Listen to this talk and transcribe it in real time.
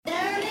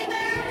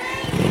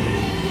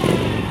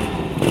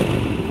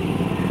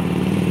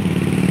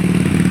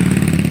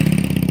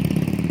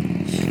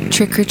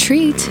Trick or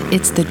treat,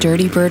 it's the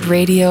Dirty Bird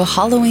Radio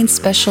Halloween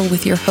special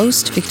with your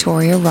host,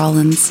 Victoria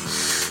Rollins.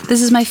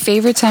 This is my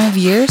favorite time of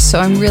year,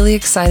 so I'm really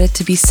excited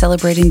to be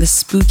celebrating the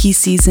spooky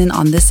season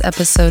on this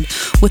episode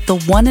with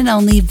the one and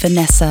only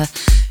Vanessa.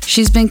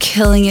 She's been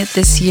killing it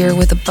this year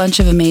with a bunch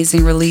of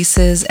amazing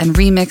releases and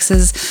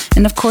remixes,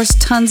 and of course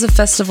tons of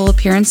festival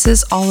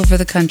appearances all over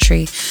the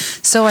country.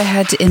 So I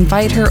had to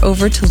invite her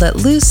over to let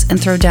loose and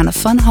throw down a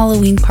fun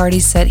Halloween party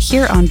set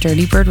here on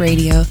Dirty Bird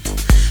Radio.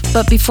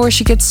 But before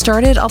she gets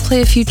started, I'll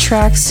play a few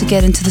tracks to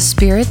get into the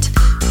spirit.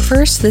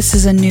 First, this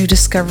is a new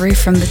discovery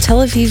from the Tel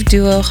Aviv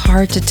duo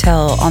Hard to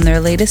Tell on their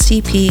latest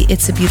EP,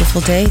 It's a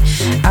Beautiful Day,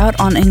 out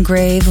on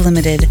Engrave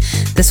Limited.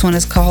 This one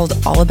is called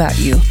All About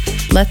You.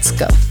 Let's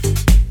go.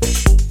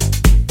 It's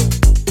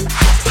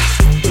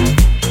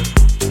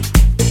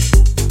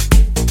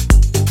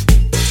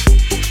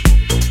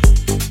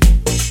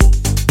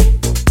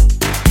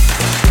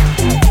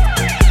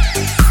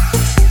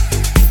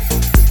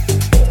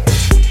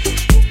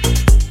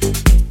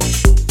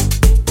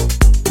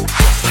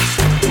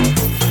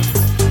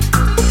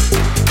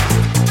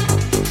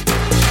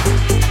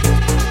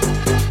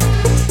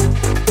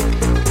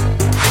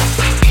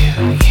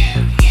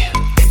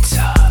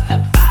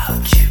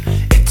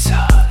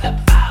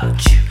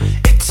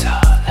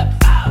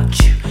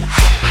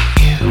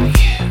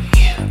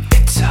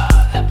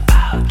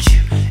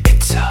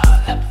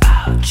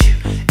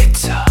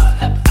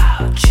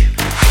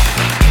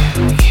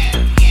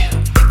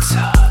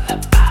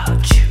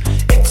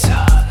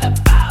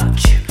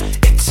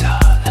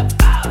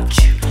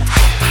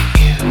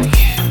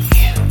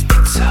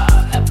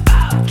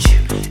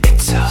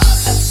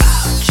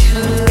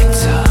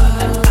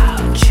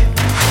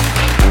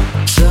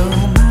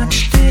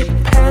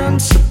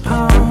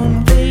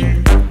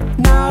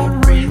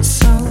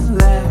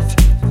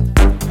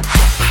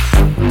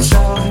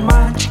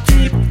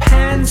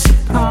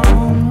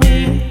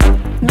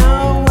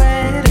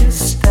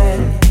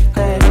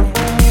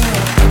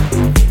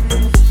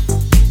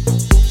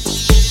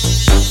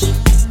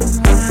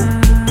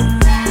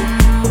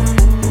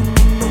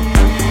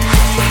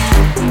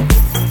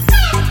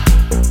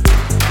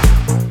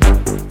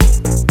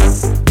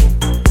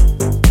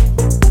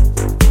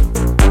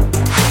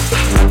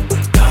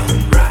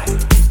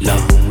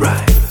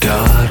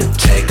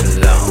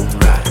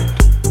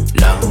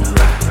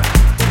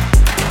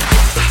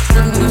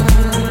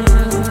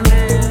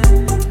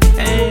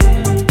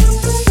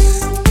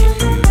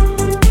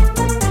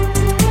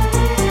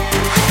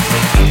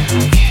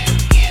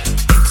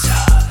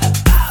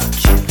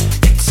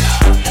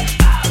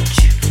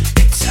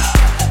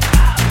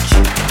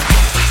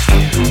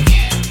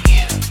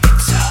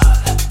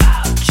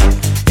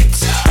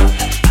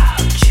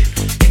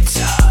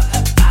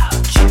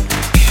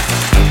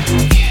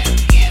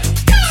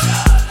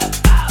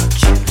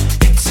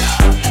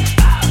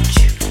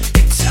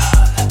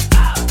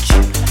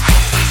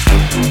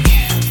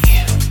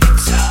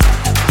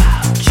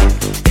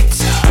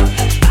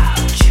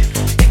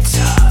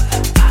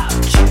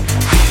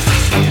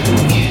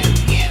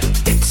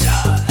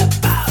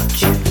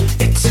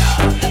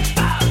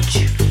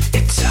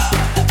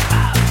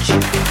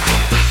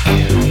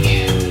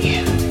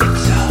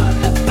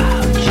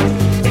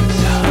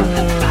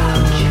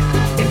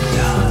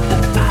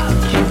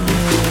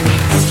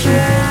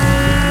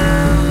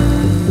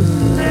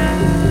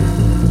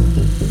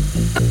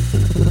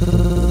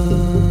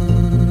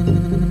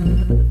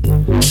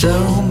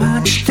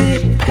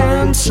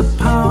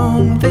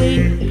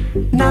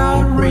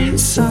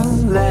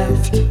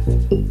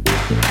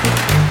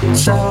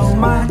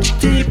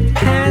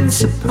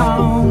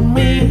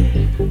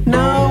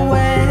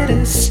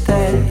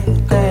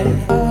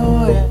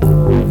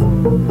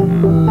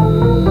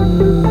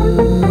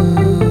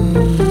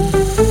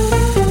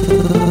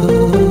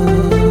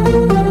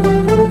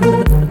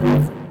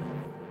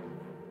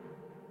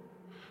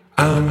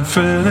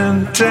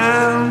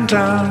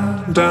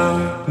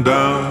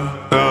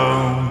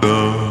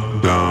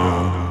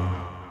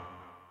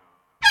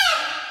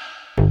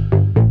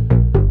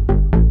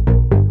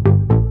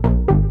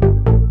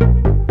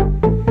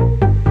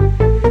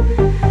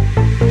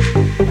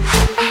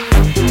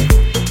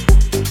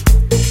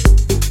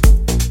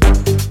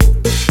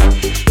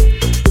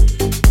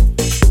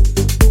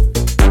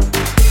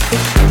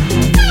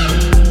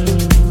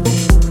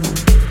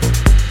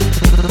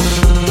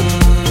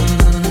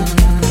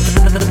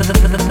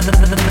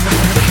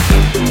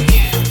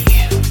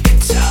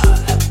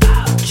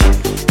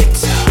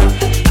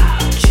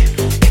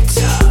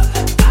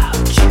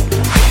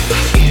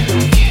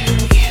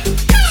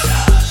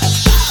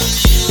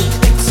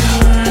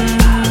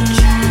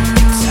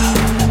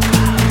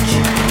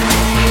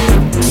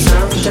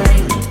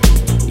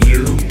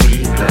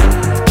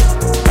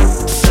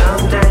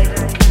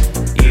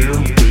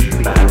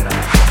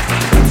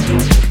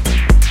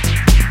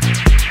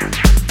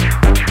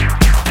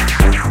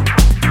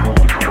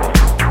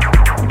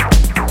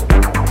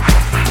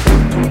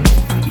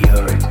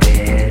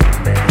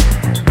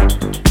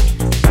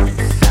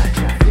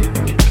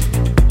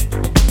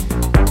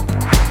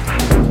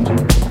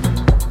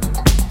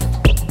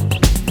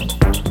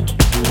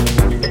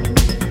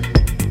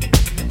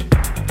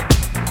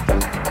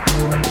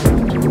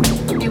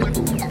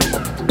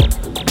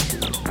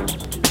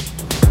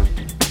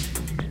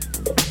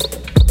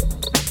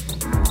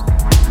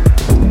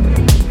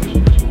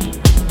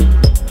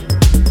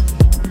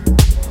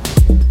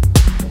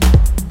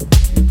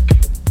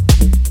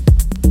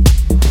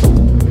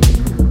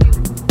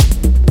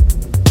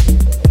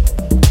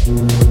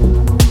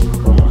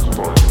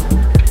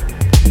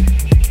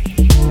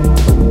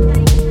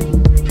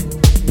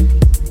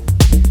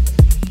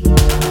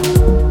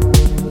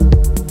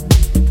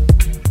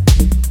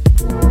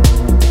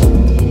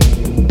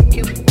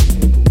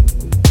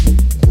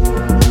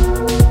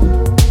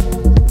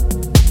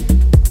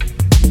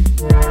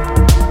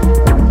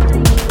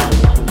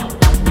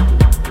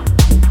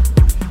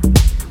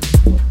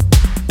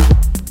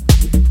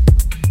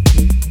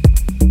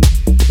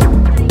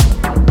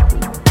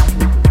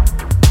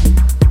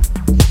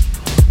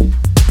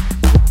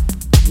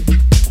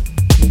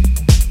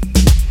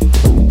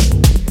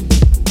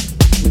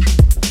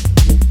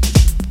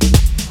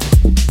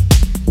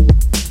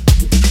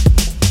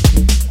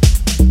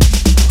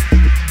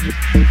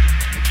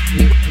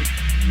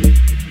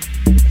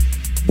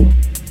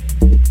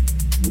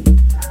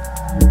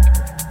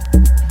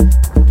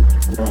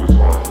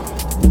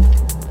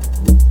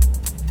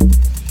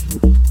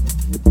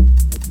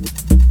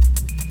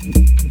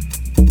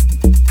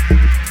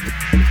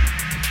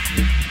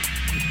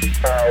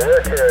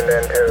We're tuned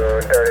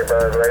into Dirty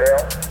Bird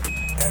Radio.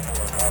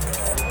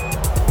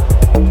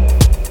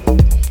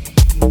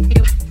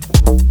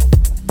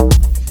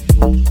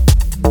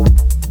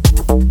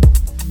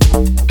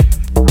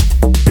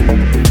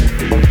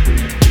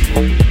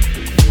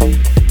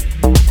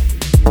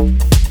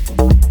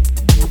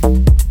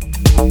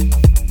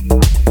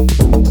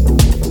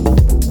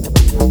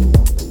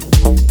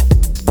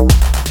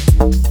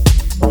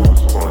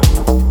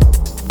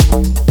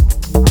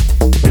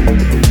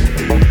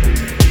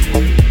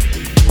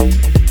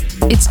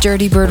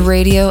 Dirty Bird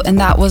Radio, and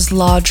that was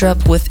Law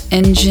Drop with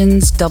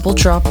Engine's double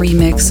drop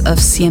remix of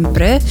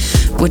Siempre,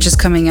 which is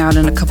coming out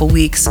in a couple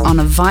weeks on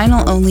a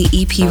vinyl-only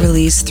EP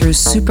release through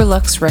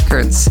Superlux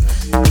Records.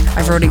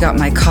 I've already got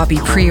my copy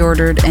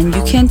pre-ordered, and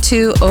you can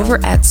too over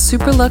at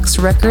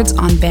Superlux Records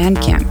on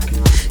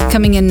Bandcamp.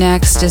 Coming in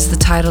next is the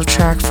title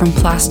track from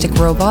Plastic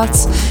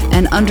Robots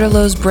and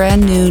Underlow's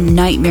brand new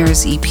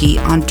Nightmares EP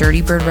on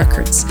Dirty Bird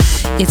Records.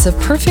 It's a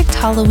perfect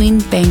Halloween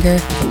banger.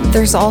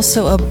 There's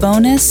also a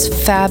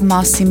bonus Fab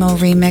Massimo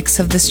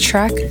remix of this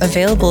track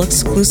available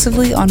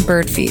exclusively on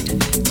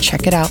Birdfeed.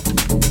 Check it out.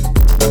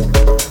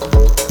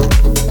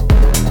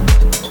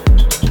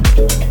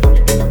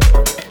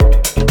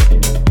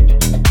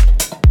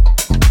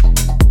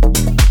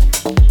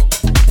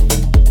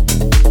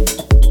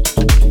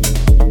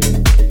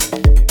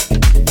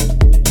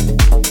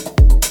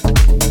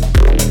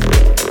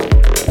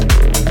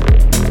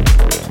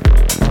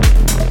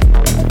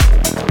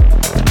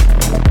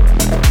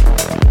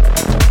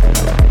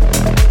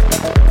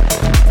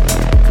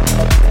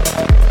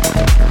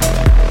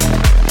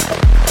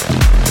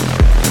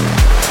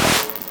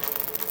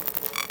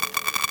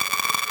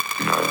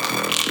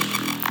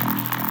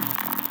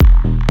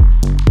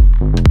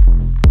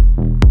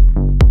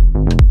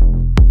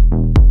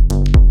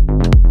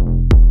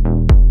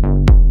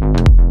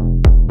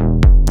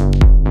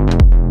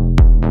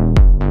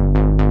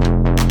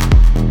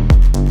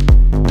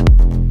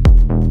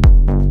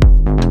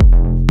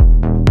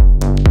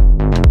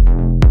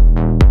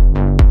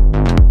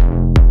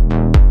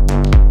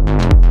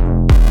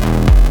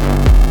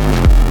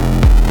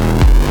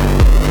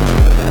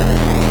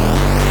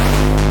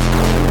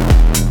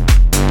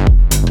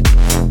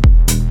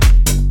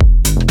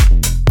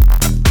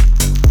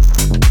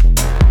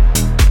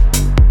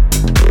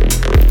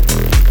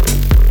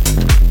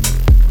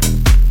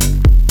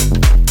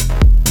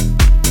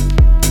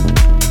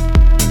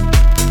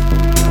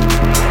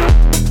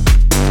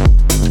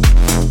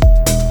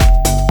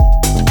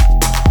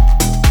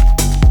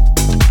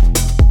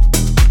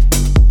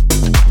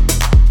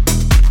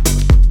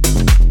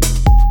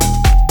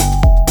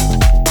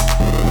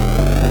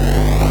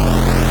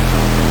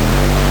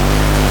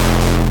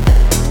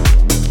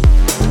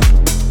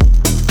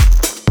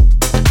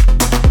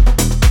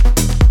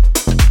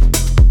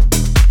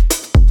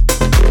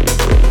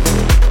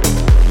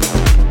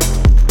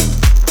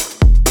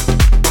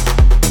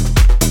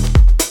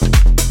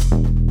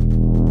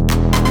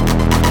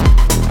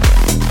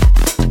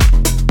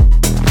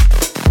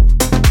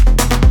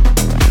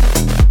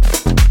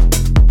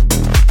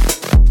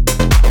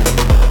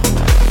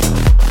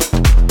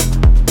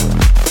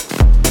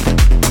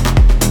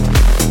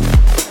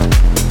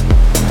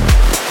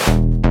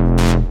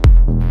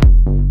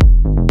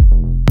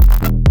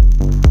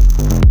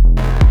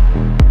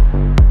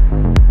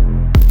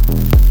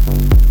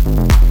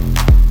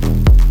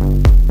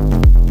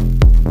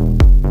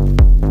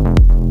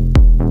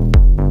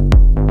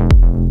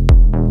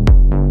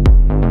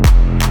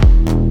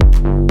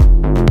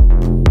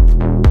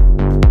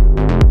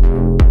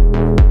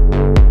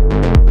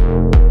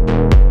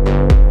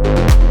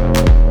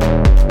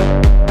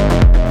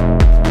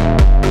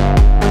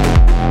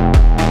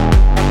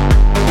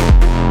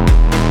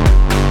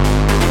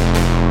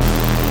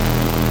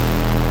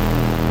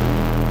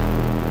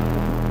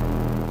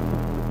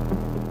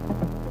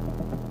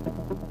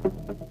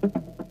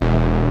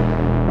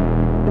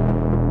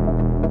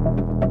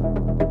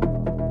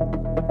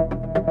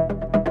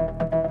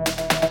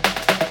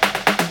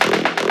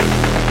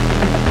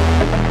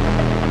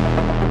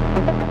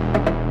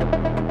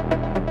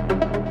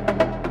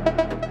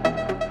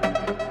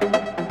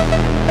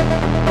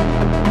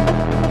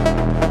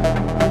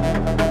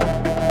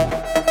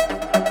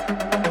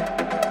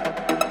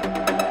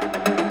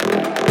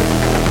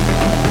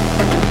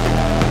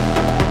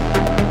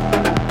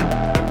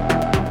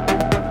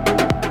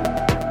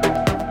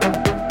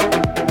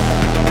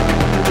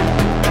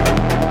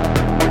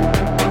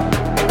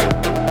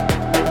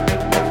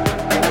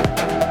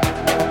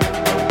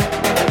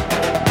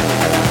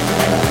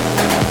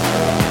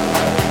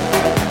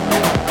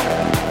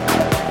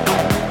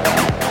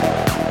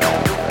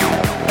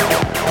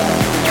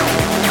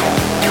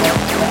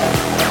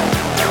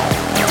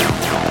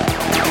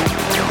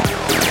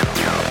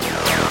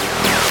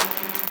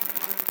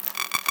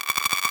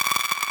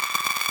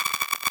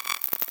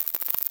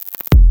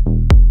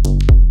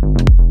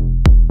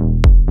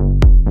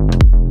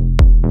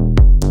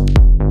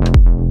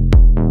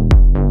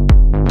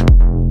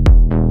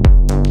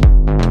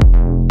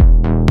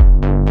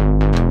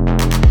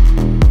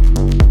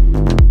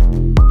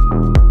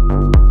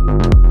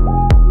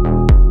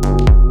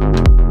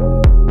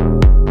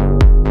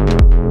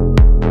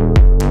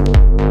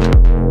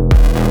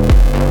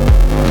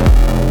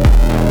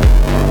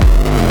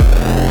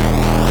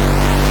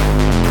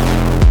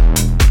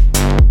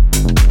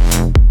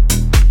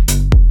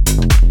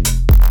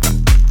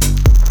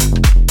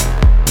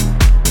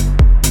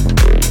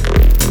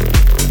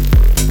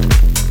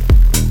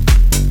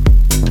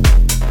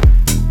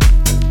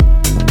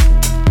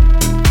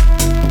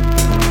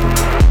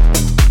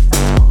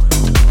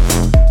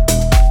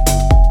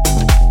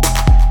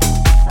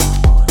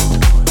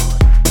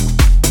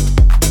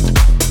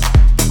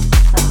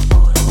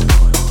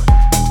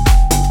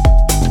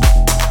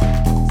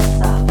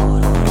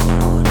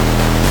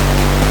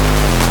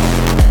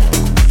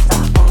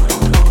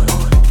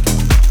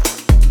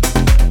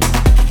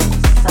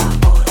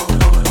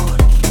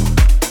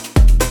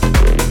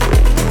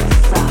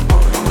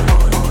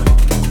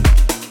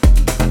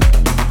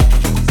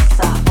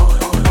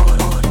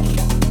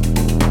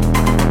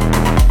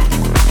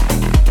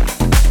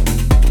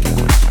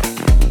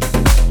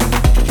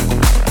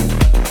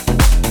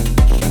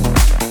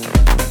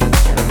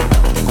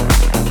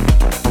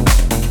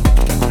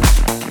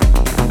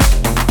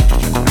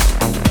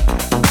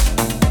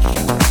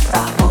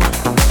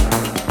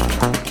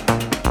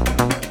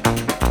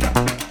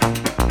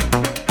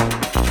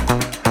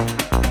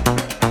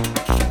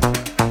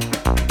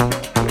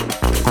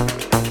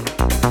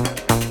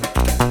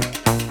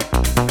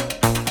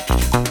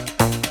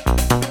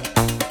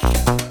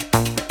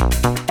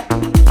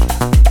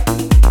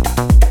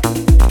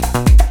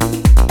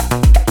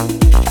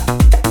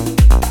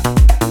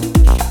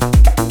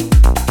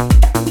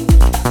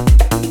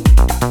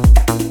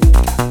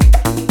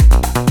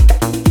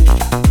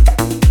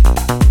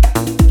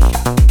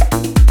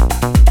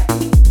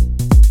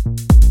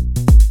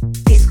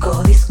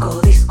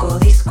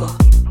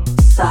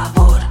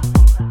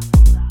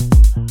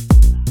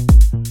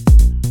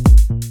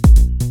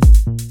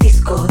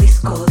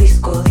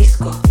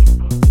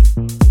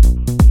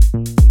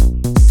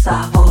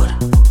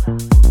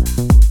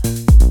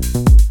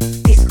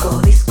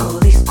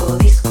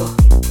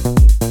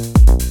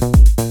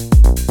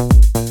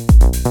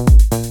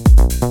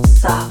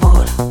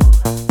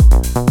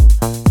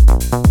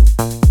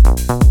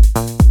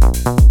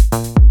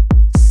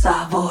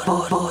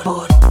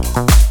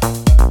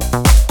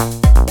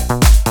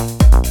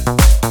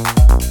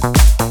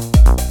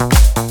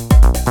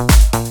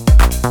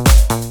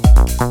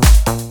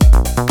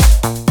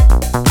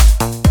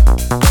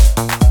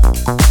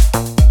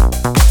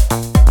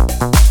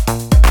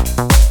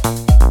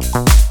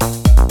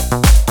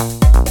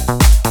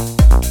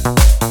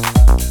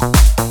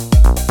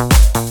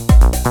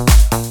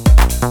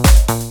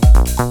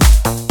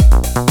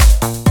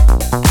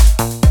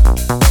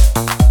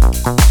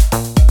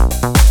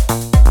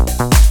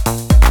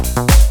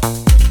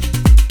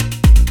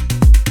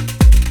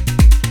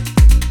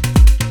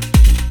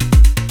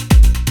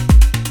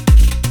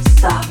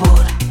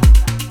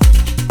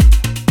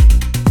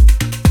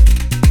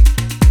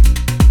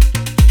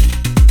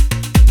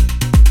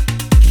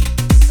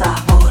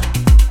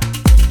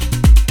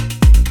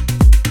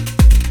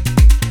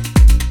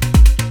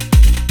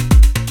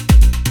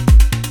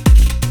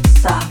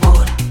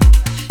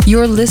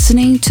 You're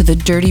listening to the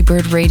Dirty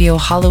Bird Radio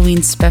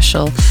Halloween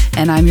special,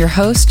 and I'm your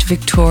host,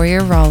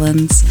 Victoria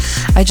Rollins.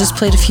 I just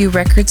played a few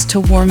records to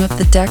warm up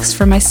the decks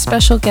for my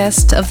special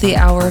guest of the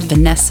hour,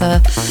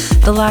 Vanessa.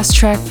 The last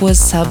track was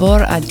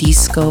Sabor a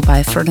Disco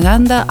by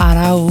Fernanda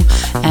Arau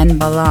and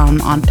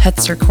Balam on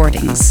Pets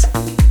Recordings.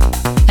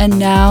 And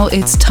now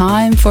it's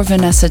time for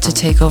Vanessa to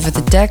take over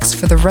the decks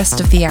for the rest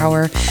of the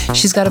hour.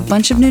 She's got a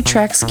bunch of new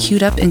tracks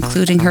queued up,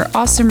 including her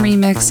awesome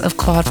remix of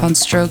Claude Von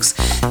Stroke's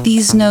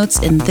These Notes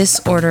in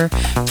this order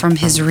from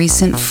his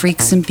recent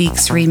Freaks and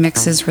Beaks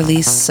remixes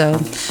release. So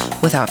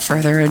without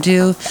further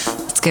ado,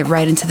 let's get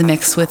right into the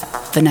mix with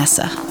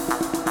Vanessa.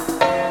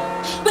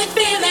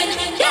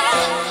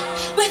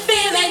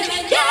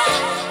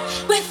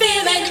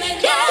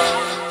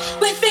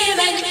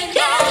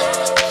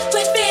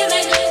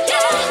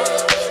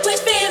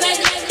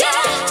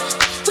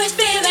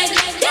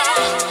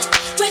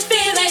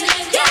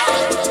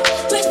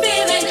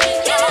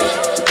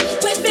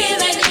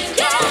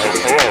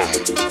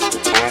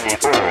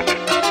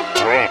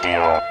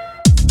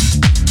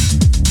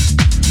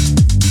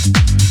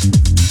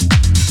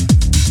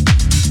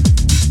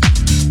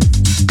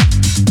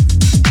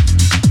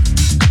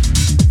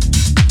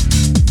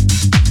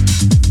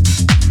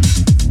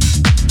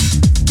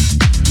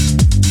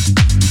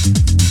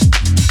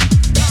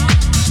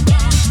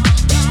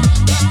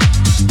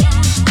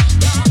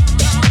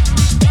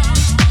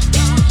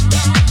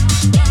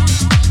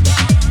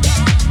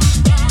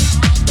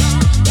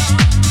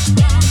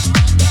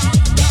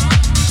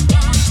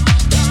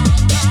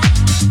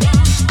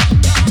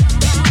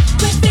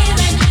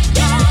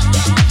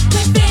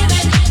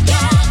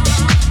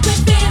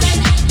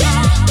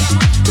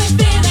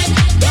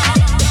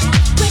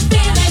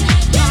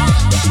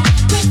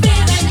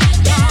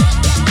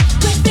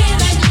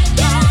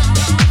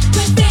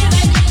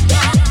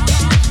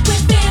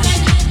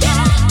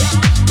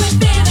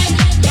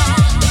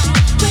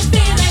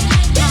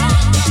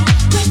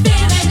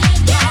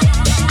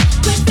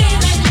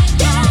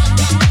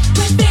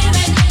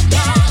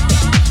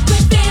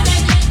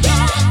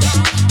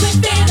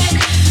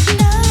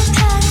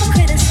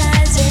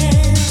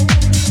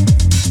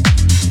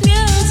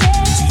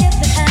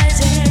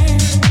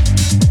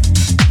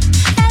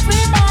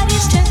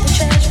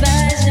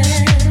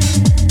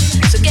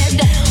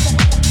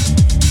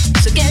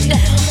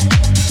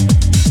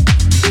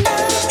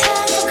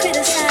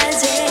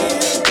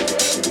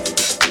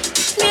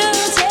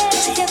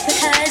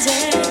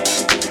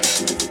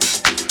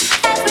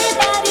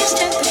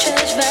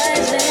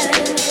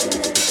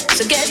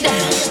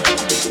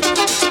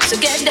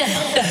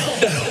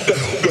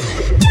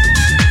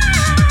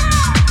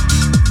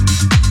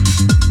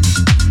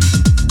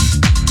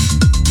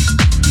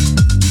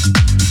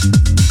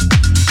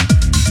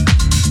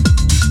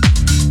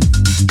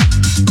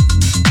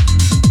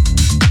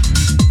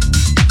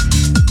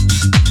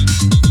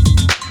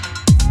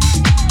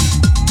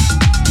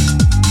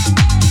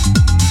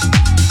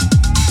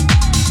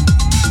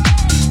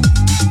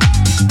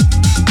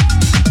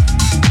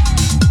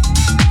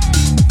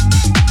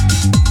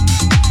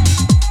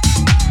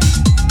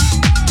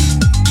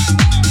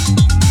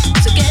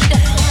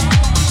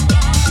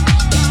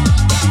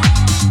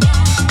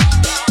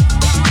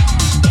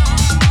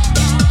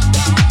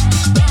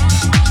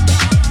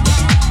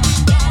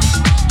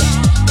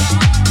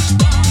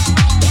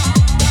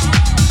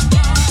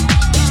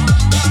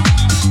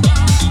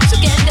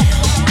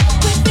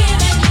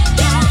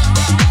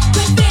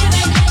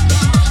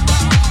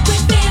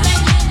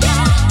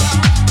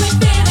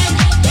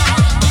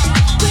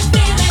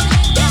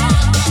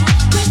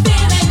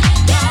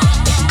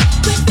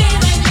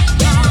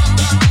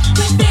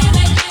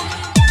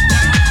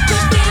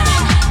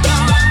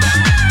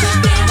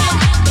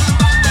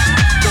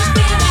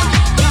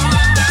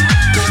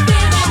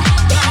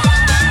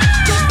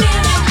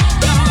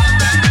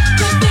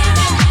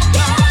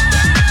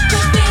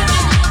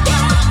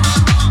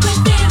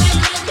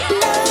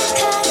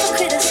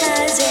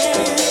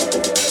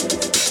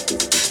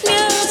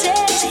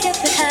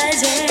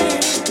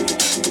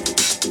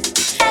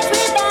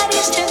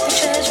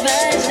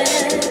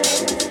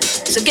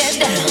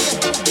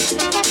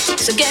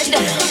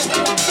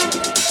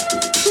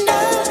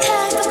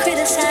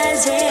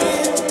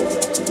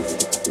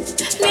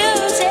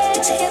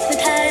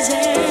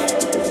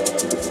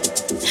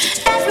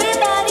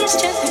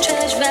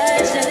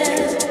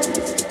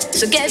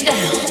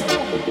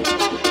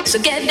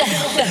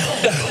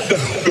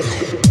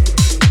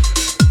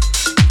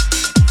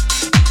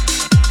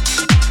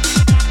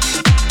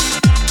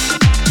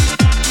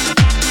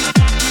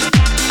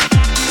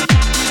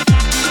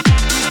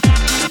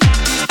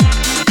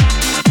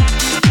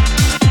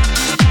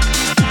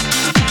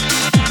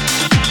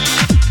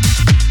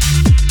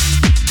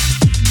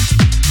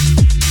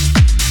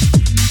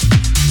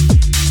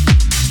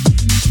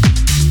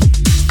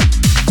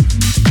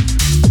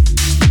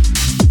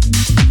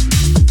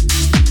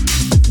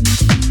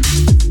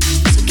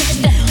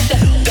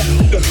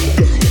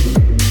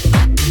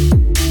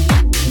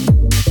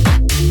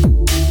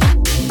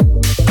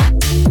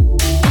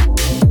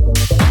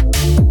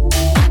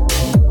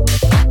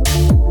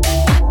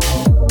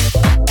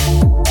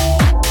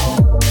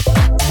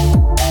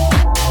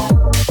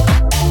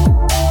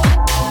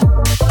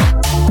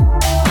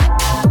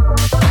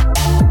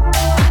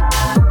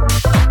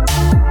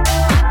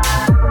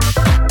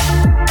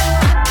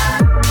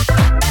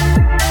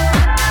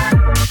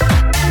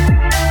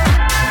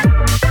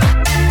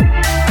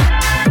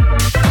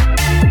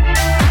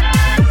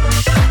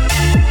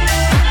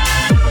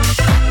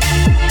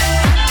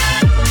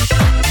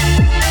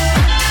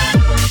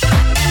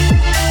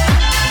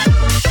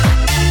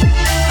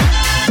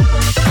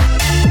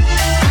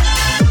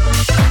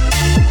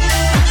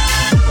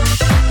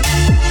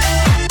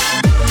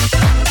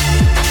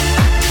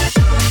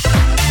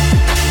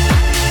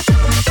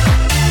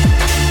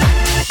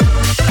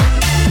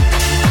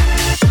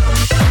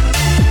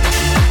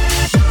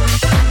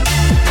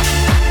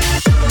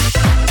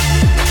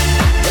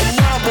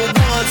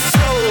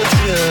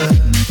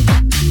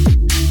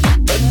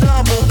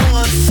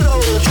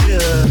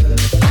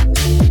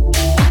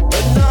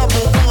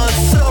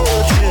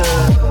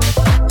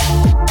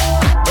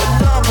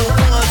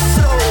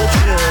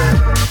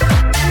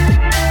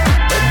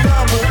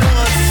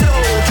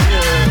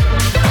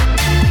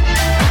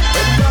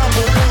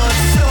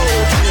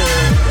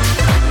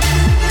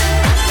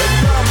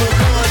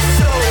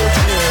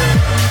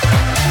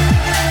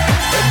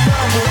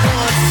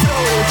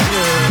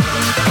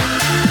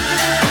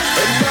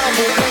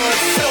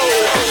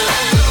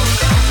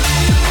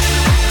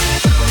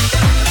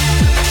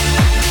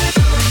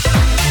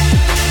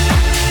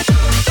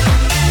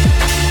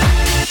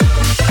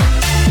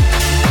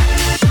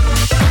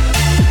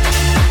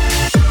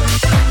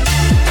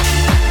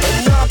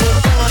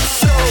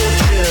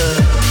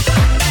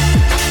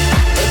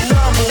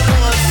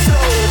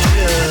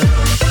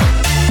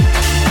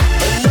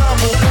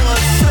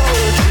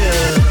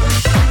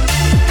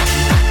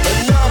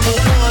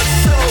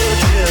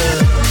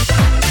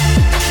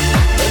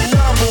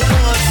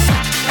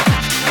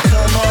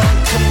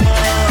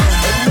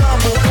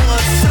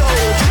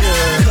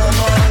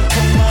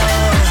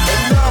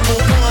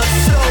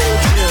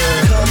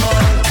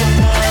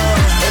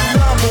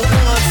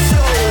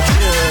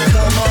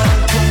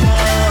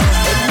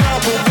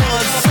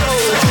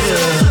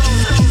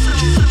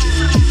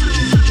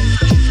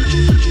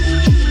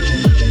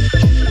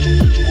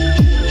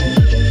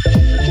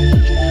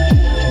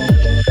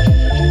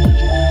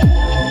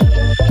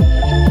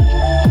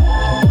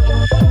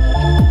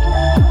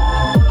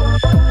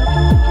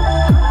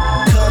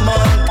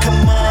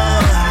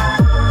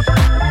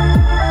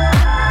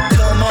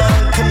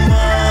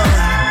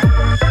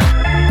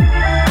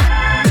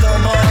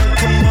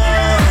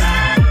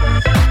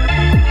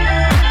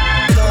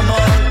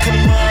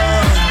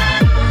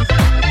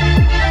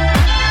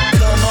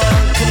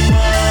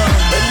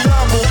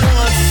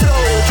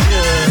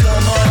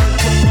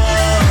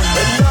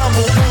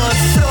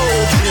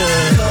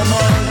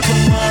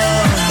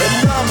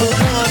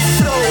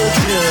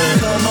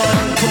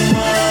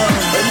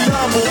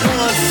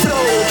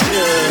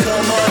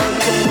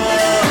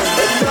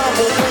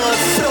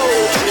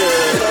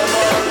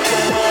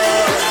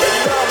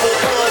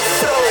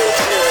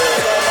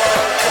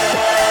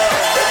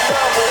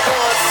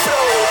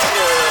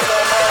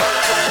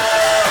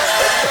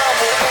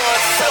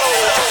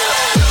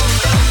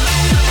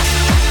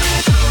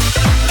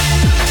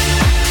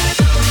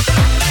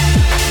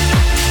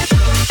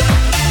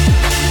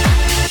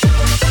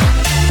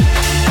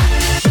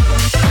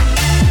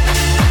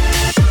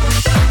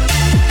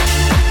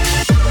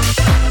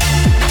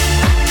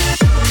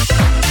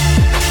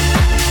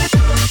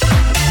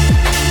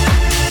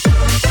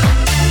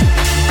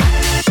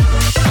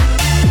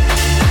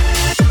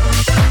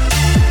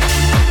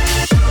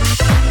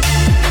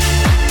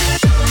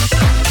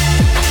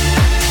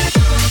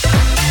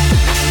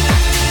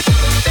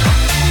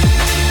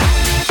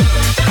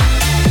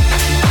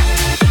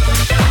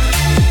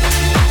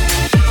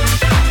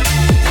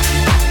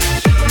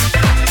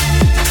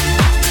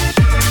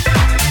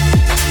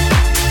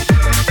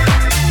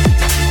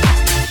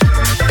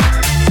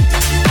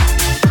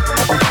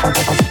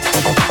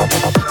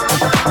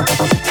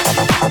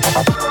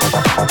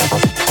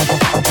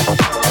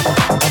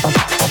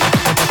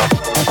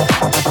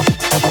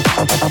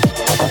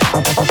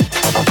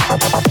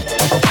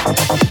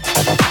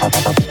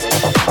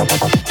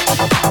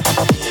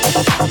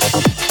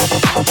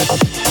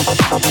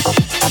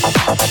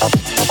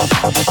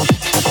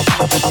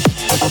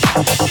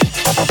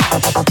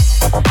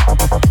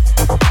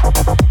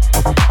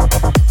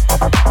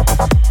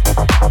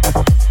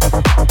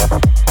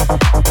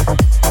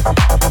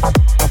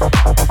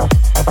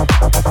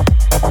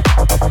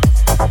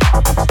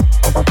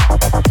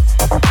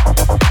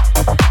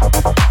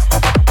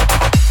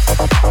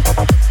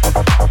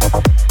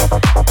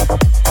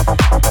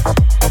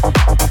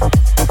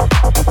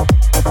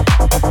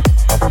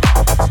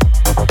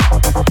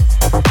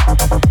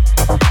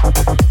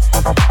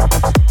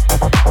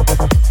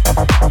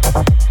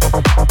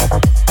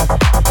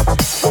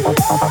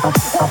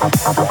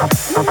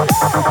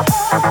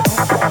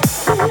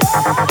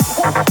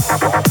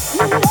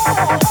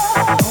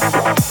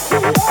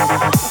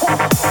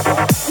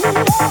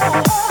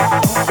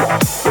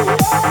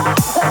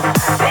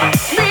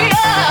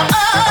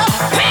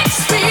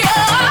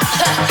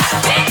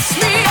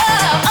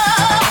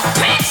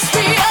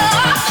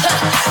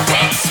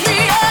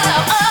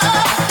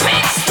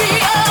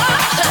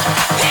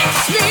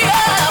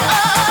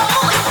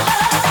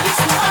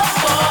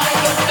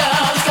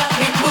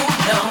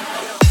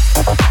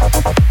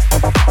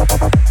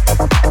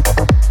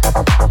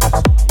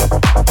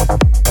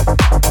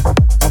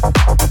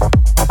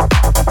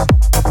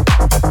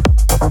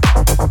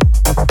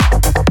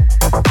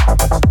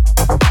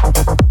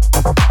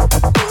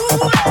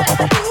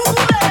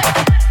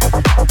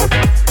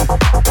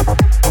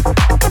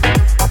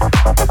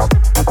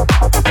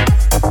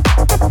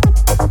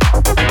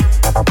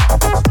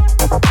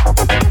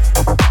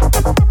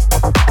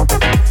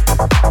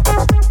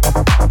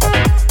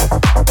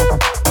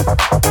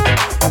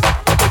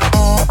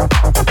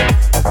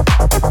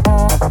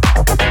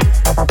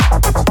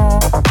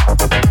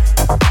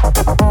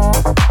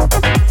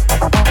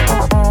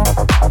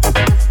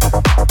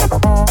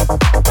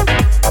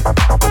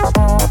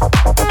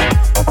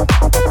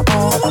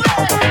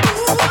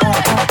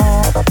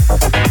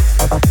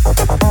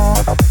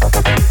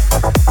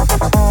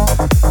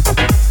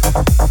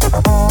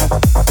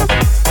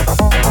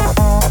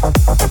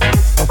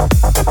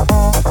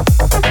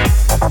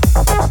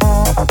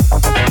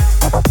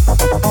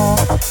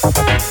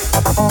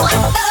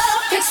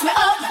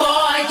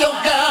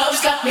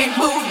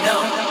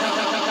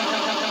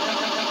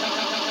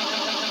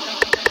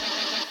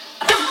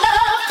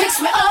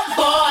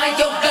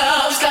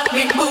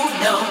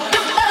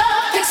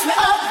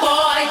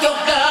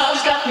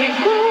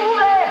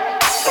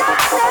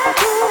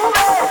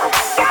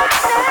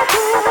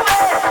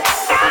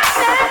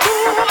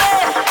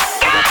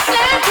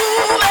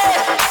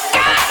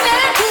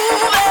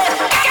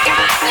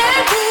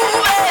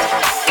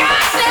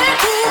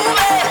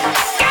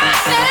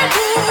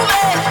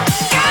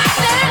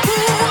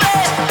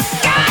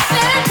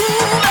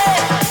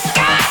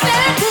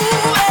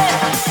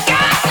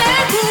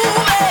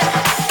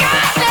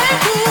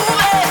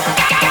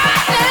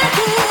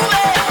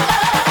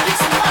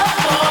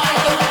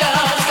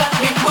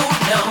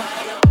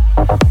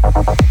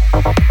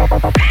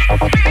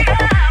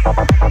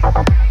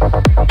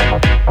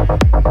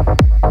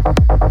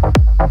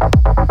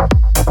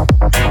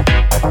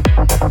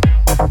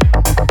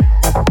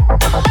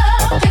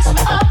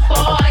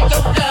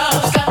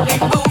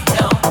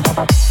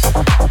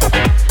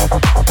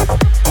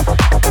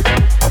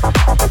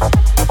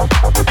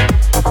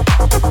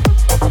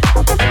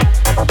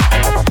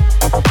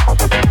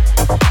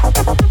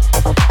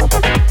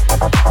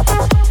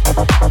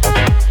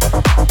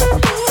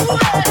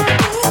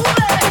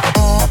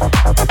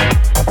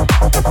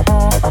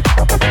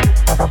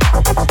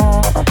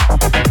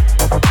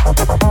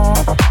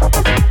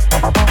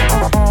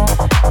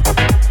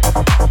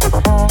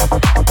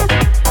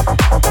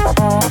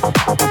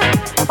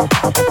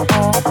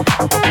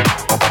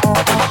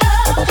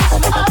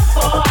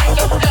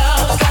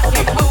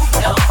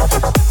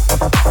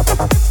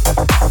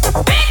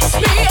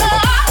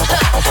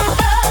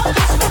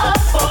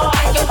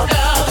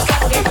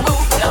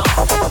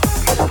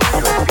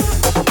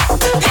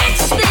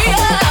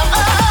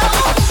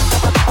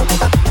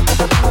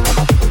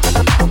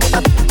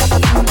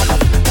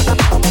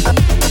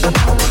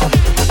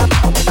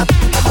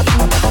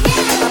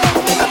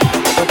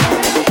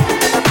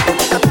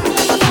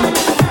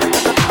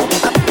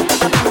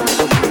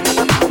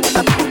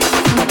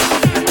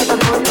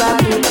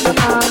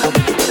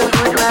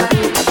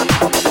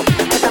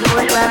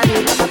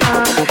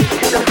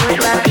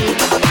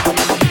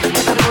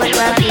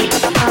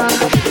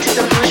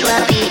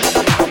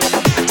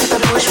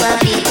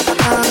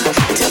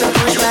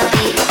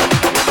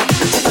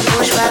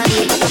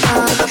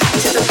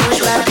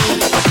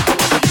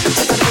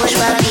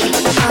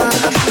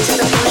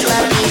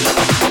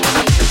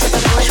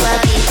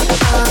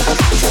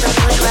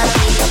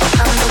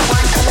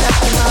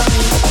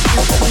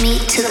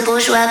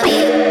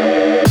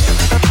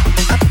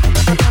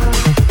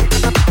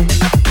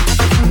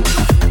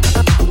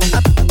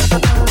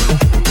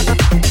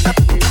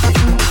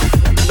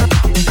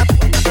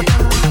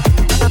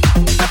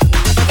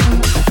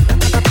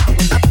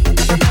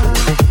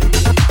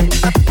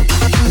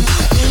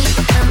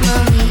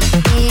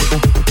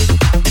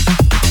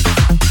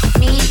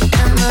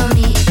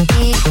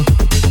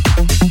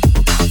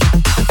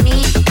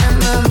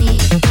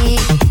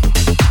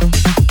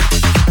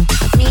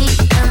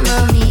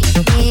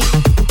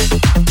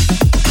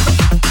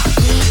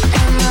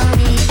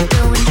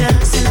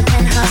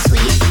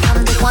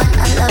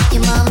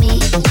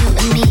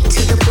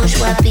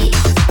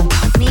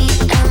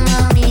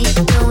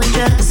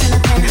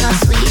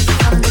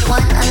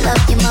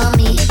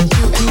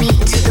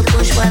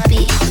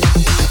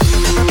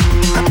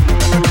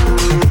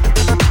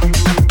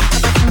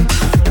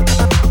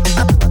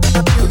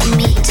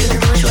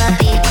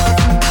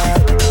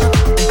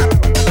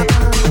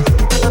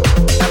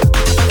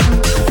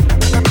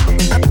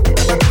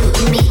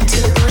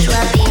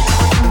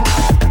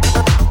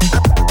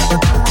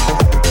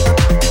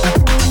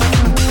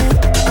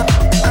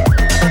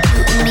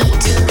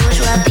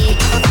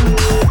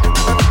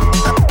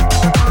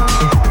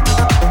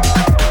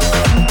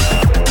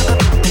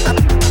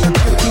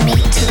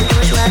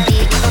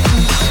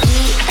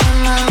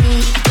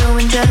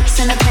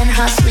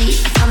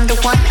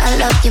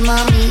 your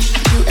mommy,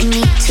 you and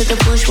me to the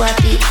bourgeois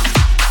beat.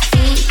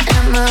 Me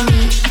and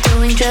mommy,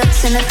 doing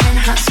drugs in a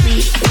penthouse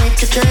suite. We're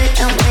too good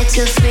and we're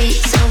too free,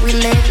 so we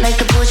live like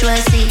the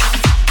bourgeoisie.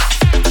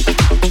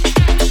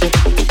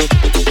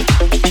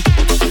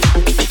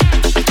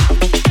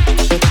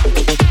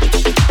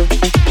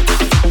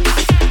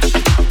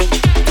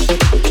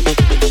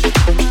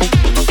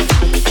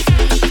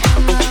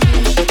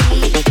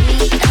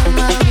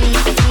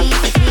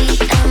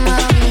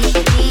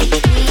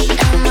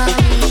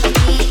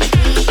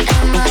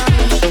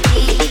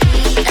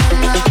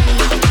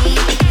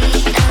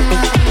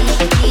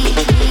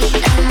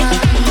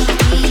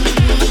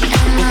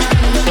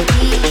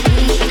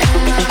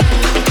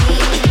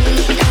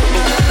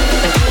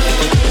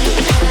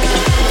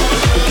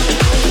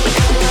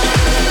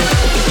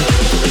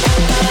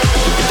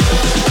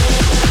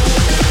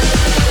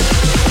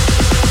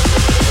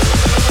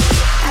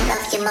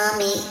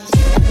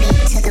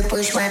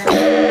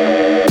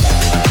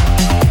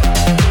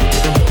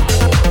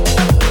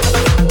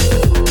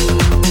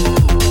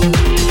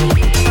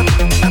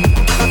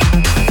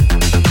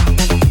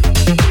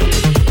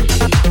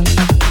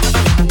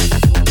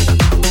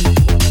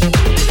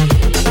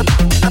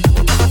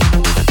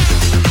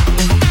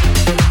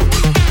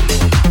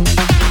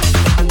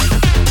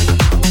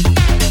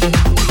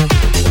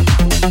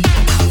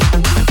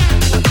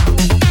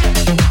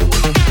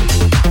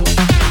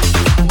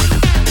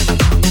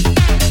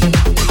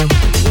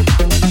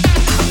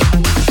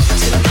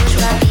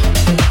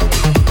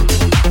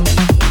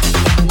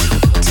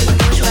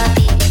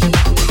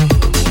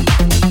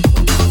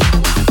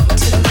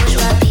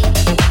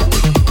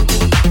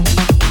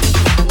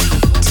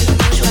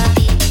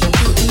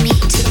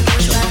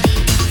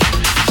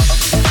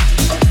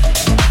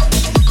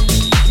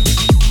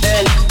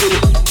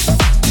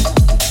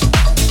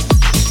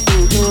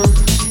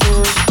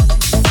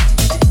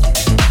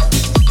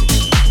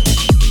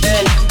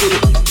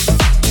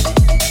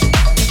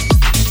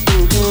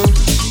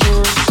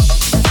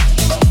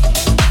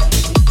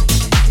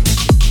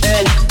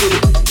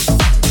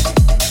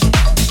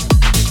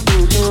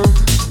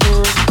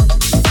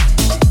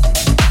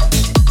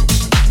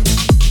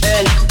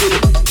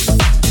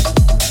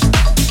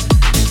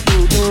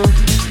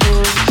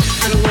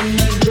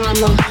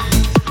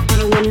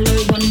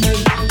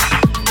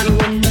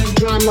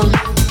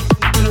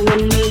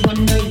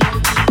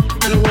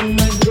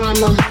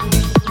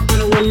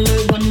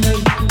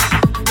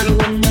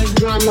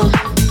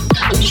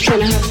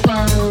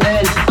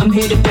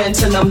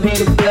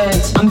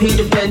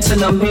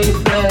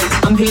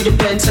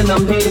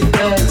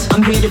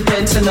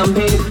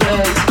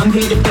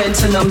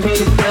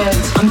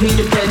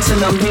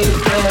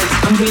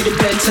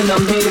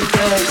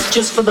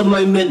 Just for the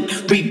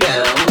moment,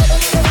 rebound.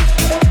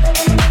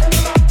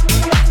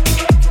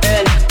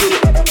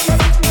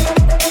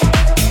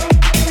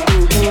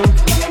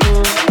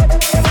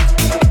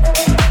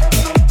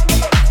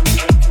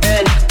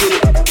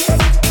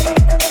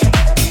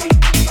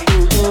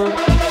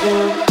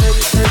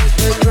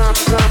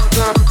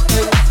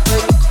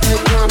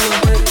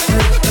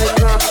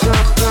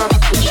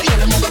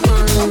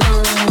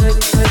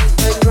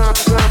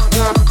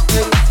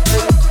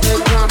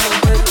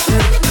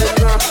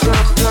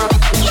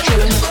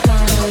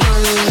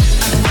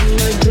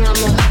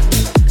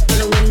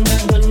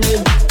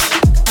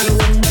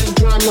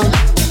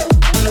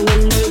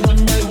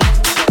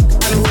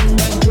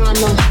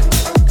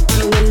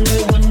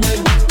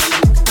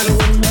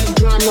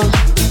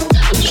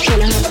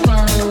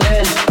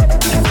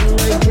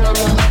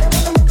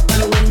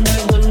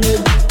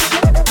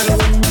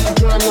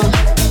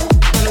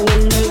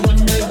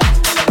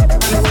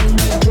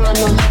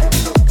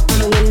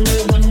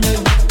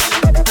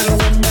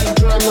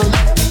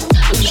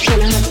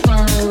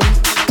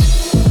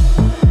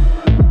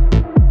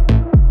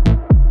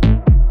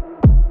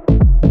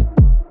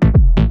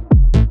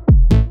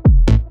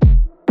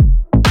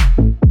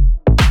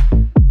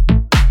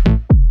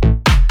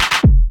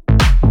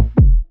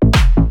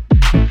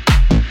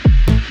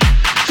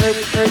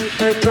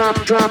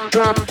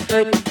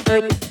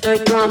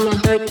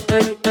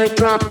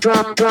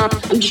 Drop.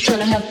 I'm just trying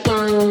to have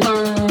fun.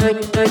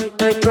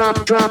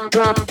 Drop.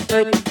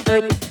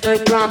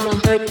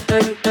 Drama.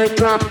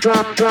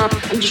 Drop.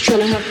 I'm just trying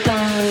to have fun.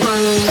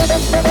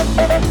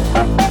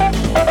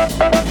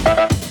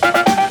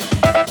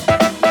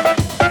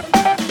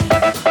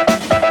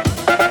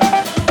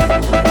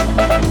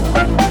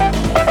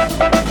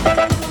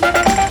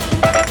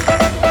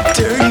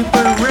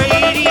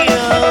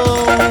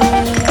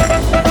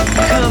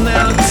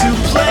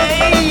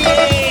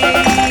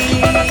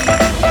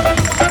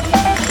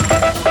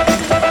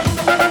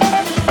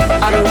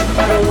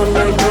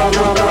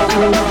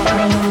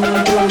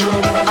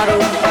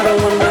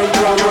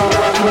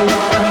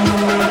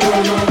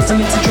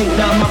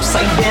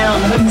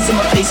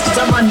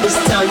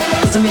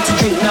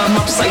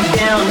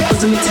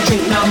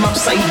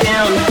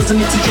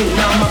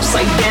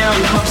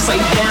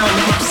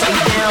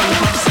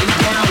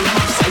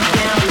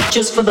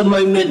 Just for the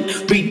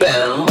moment,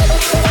 rebound.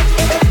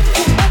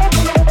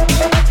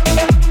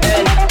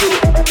 And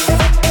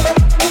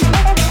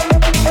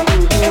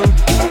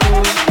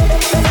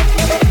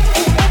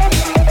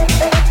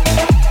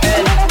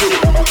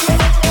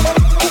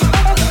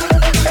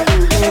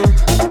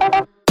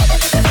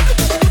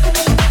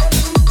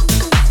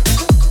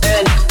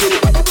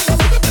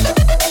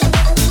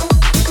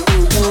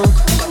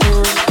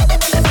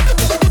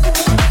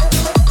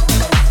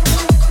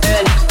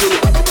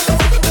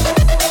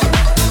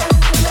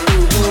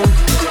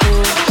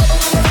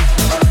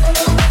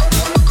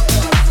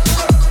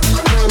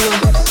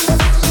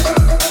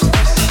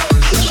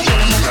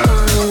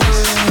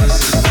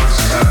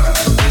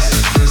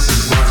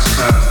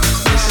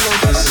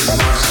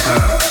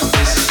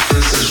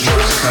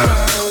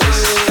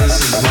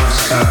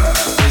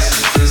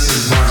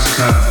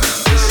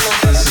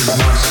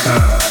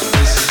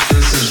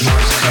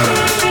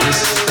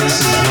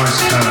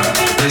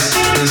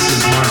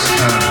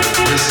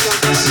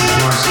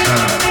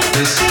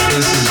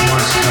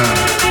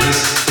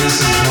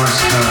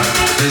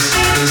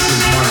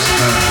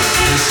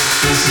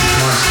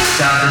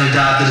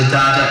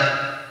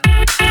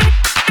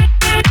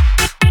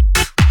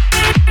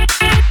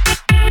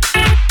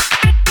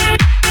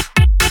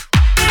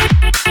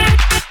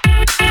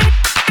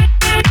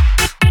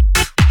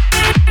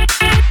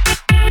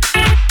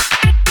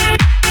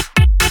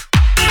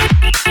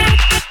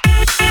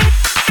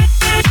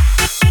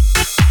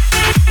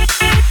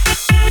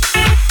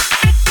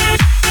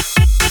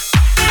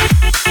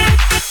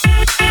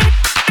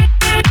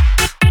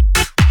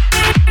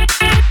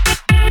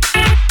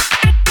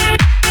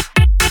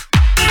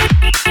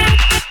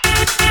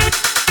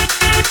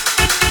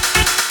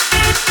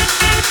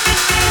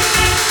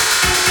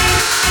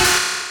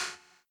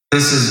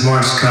This is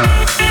Morse code.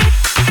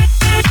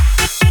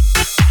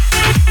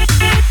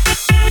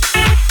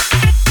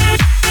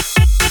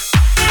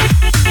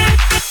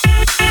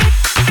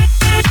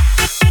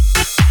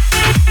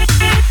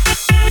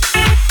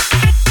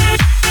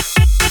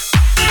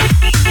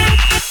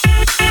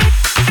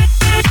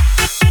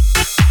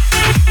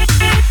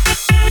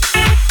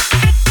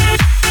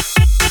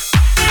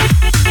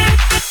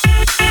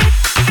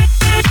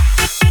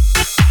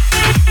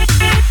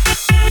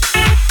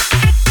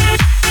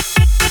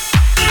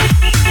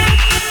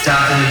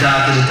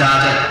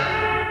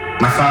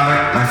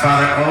 My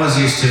father always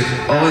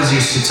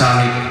used to tell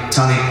me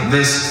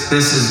this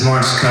is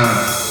Morse code.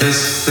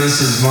 This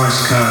is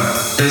Morse code.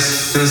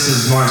 This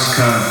is Morse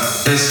code.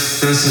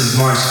 This is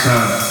Morse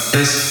code.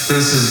 This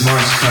is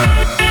Morse code.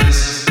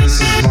 This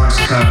is Morse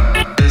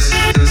code. This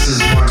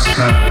is Morse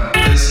code.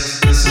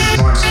 This is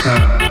Morse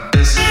code.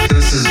 This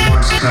is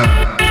Morse code.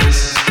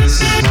 This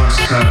is Morse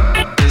code.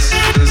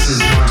 This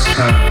is Morse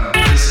code.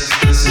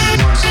 This is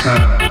Morse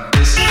code.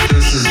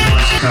 This is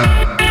Morse code.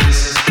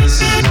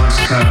 This is Morse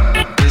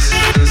code.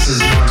 This is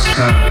Morse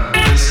code.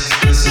 This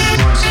is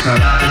Morse code.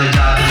 Da da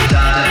da da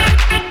da.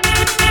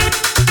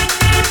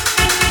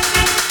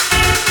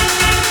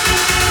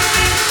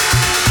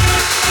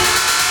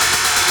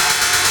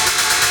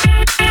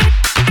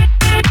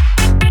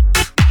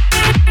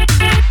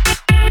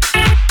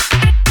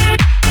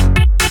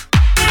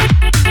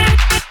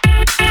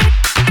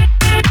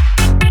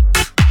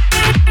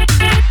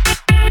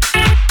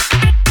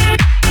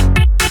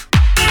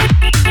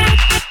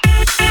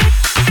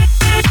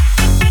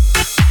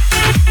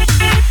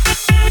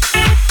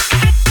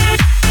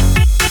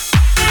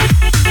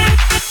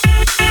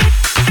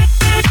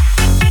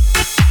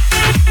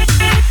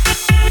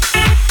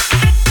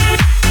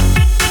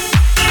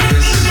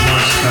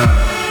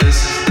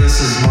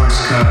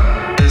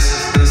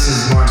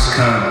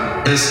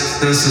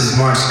 This is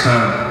Morse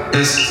code.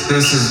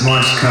 This is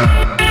Morse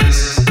code.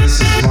 This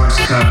is Morse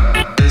code.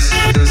 This is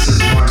Morse code. This is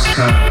Morse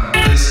code.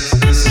 This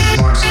is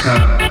Morse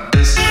code.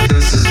 This is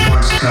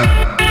Morse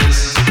code.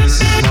 This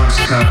is Morse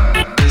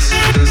code.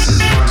 This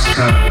is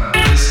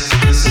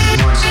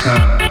Morse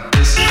code.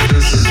 This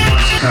is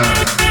Morse code.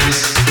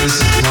 This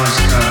is Morse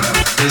code.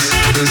 This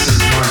is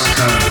Morse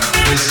code.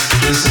 This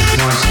is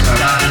Morse code.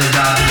 Da da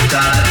da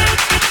da.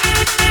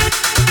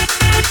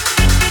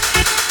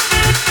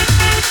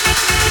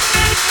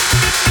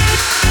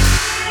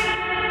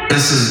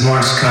 This is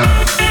Morse code.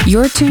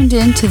 You're tuned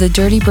in to the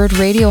Dirty Bird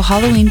Radio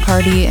Halloween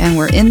party, and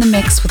we're in the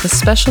mix with a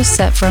special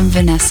set from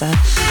Vanessa.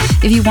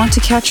 If you want to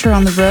catch her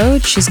on the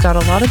road, she's got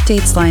a lot of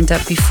dates lined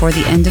up before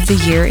the end of the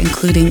year,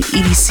 including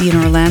EDC in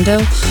Orlando,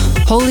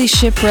 Holy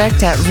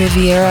Shipwrecked at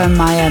Riviera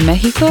Maya,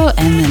 Mexico,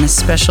 and then a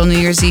special New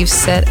Year's Eve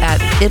set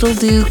at It'll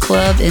Do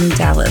Club in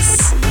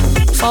Dallas.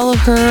 Follow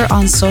her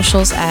on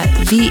socials at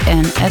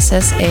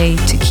VNSSA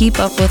to keep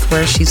up with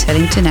where she's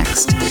heading to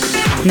next.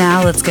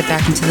 Now let's get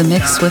back into the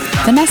mix with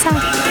Vanessa.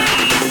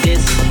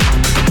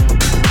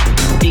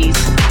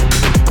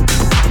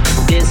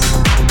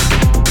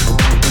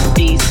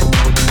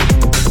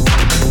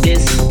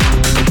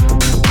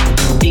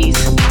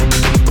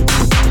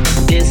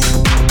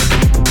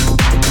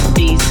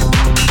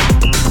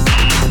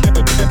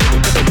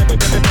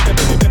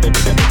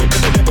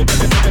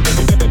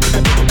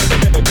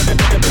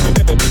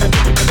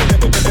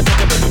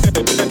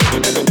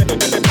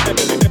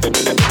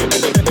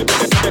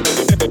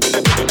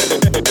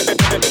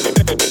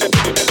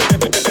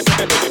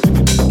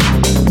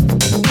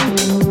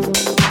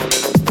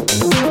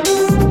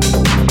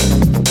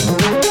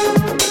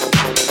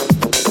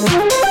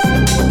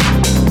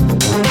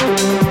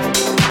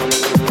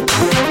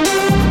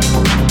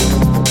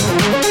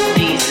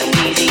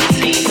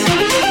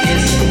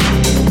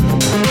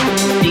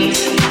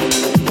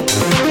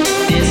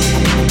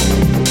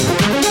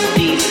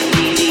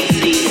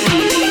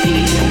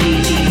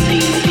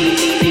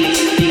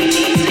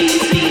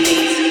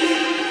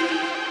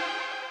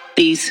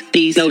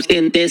 These goes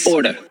in this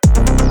order.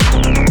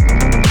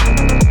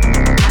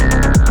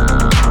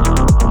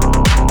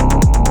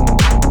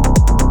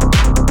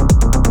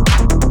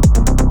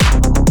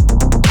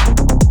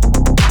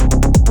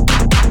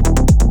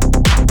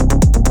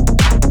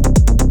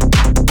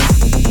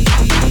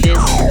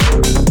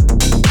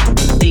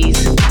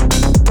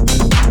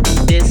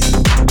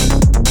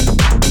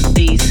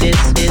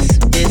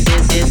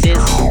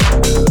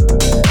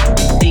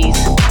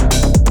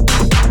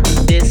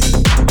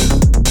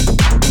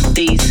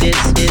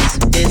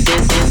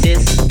 This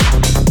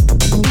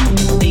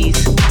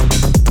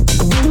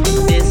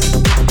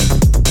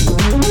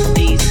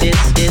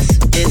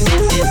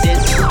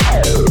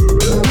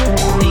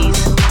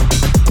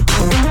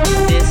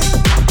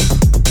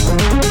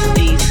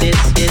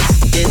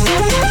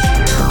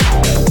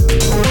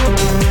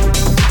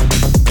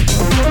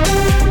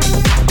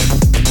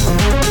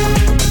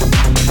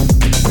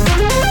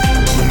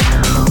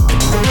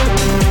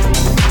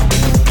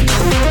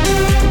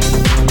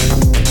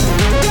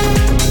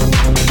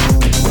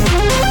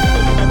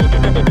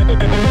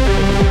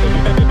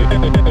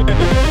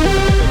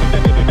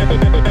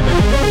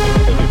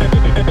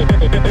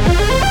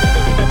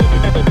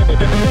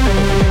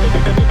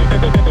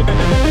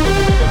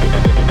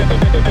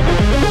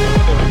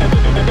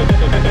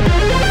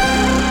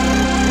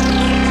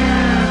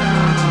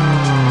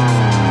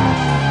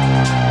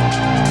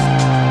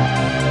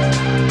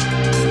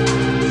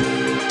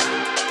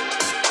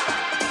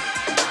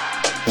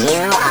You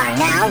are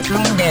now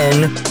tuned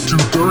in to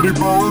Dirty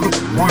Bird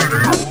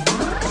Radio.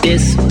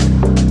 These,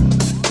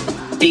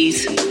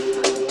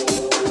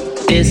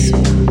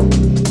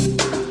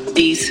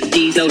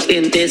 those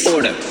in this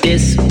order.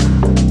 These,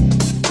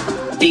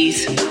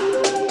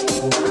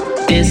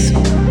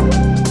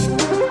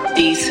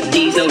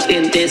 those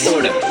in this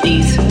order.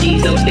 These,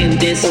 those in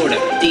this order.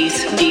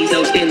 These,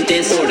 those in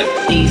this order.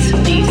 These,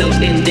 those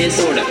in this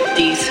order.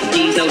 These,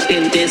 those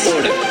in this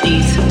order.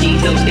 These,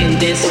 those in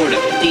this order.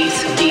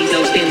 These,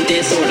 those in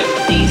this order.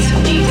 These,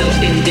 those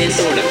in this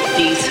order.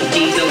 These,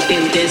 those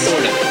in this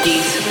order.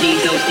 These,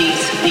 those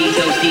these, those these,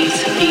 those these,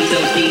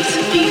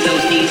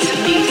 those these,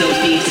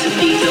 those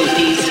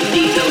these,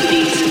 those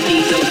these,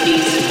 those these, those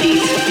these.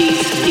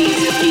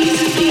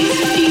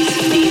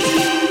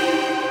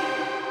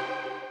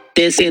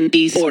 This in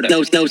these order.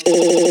 Those.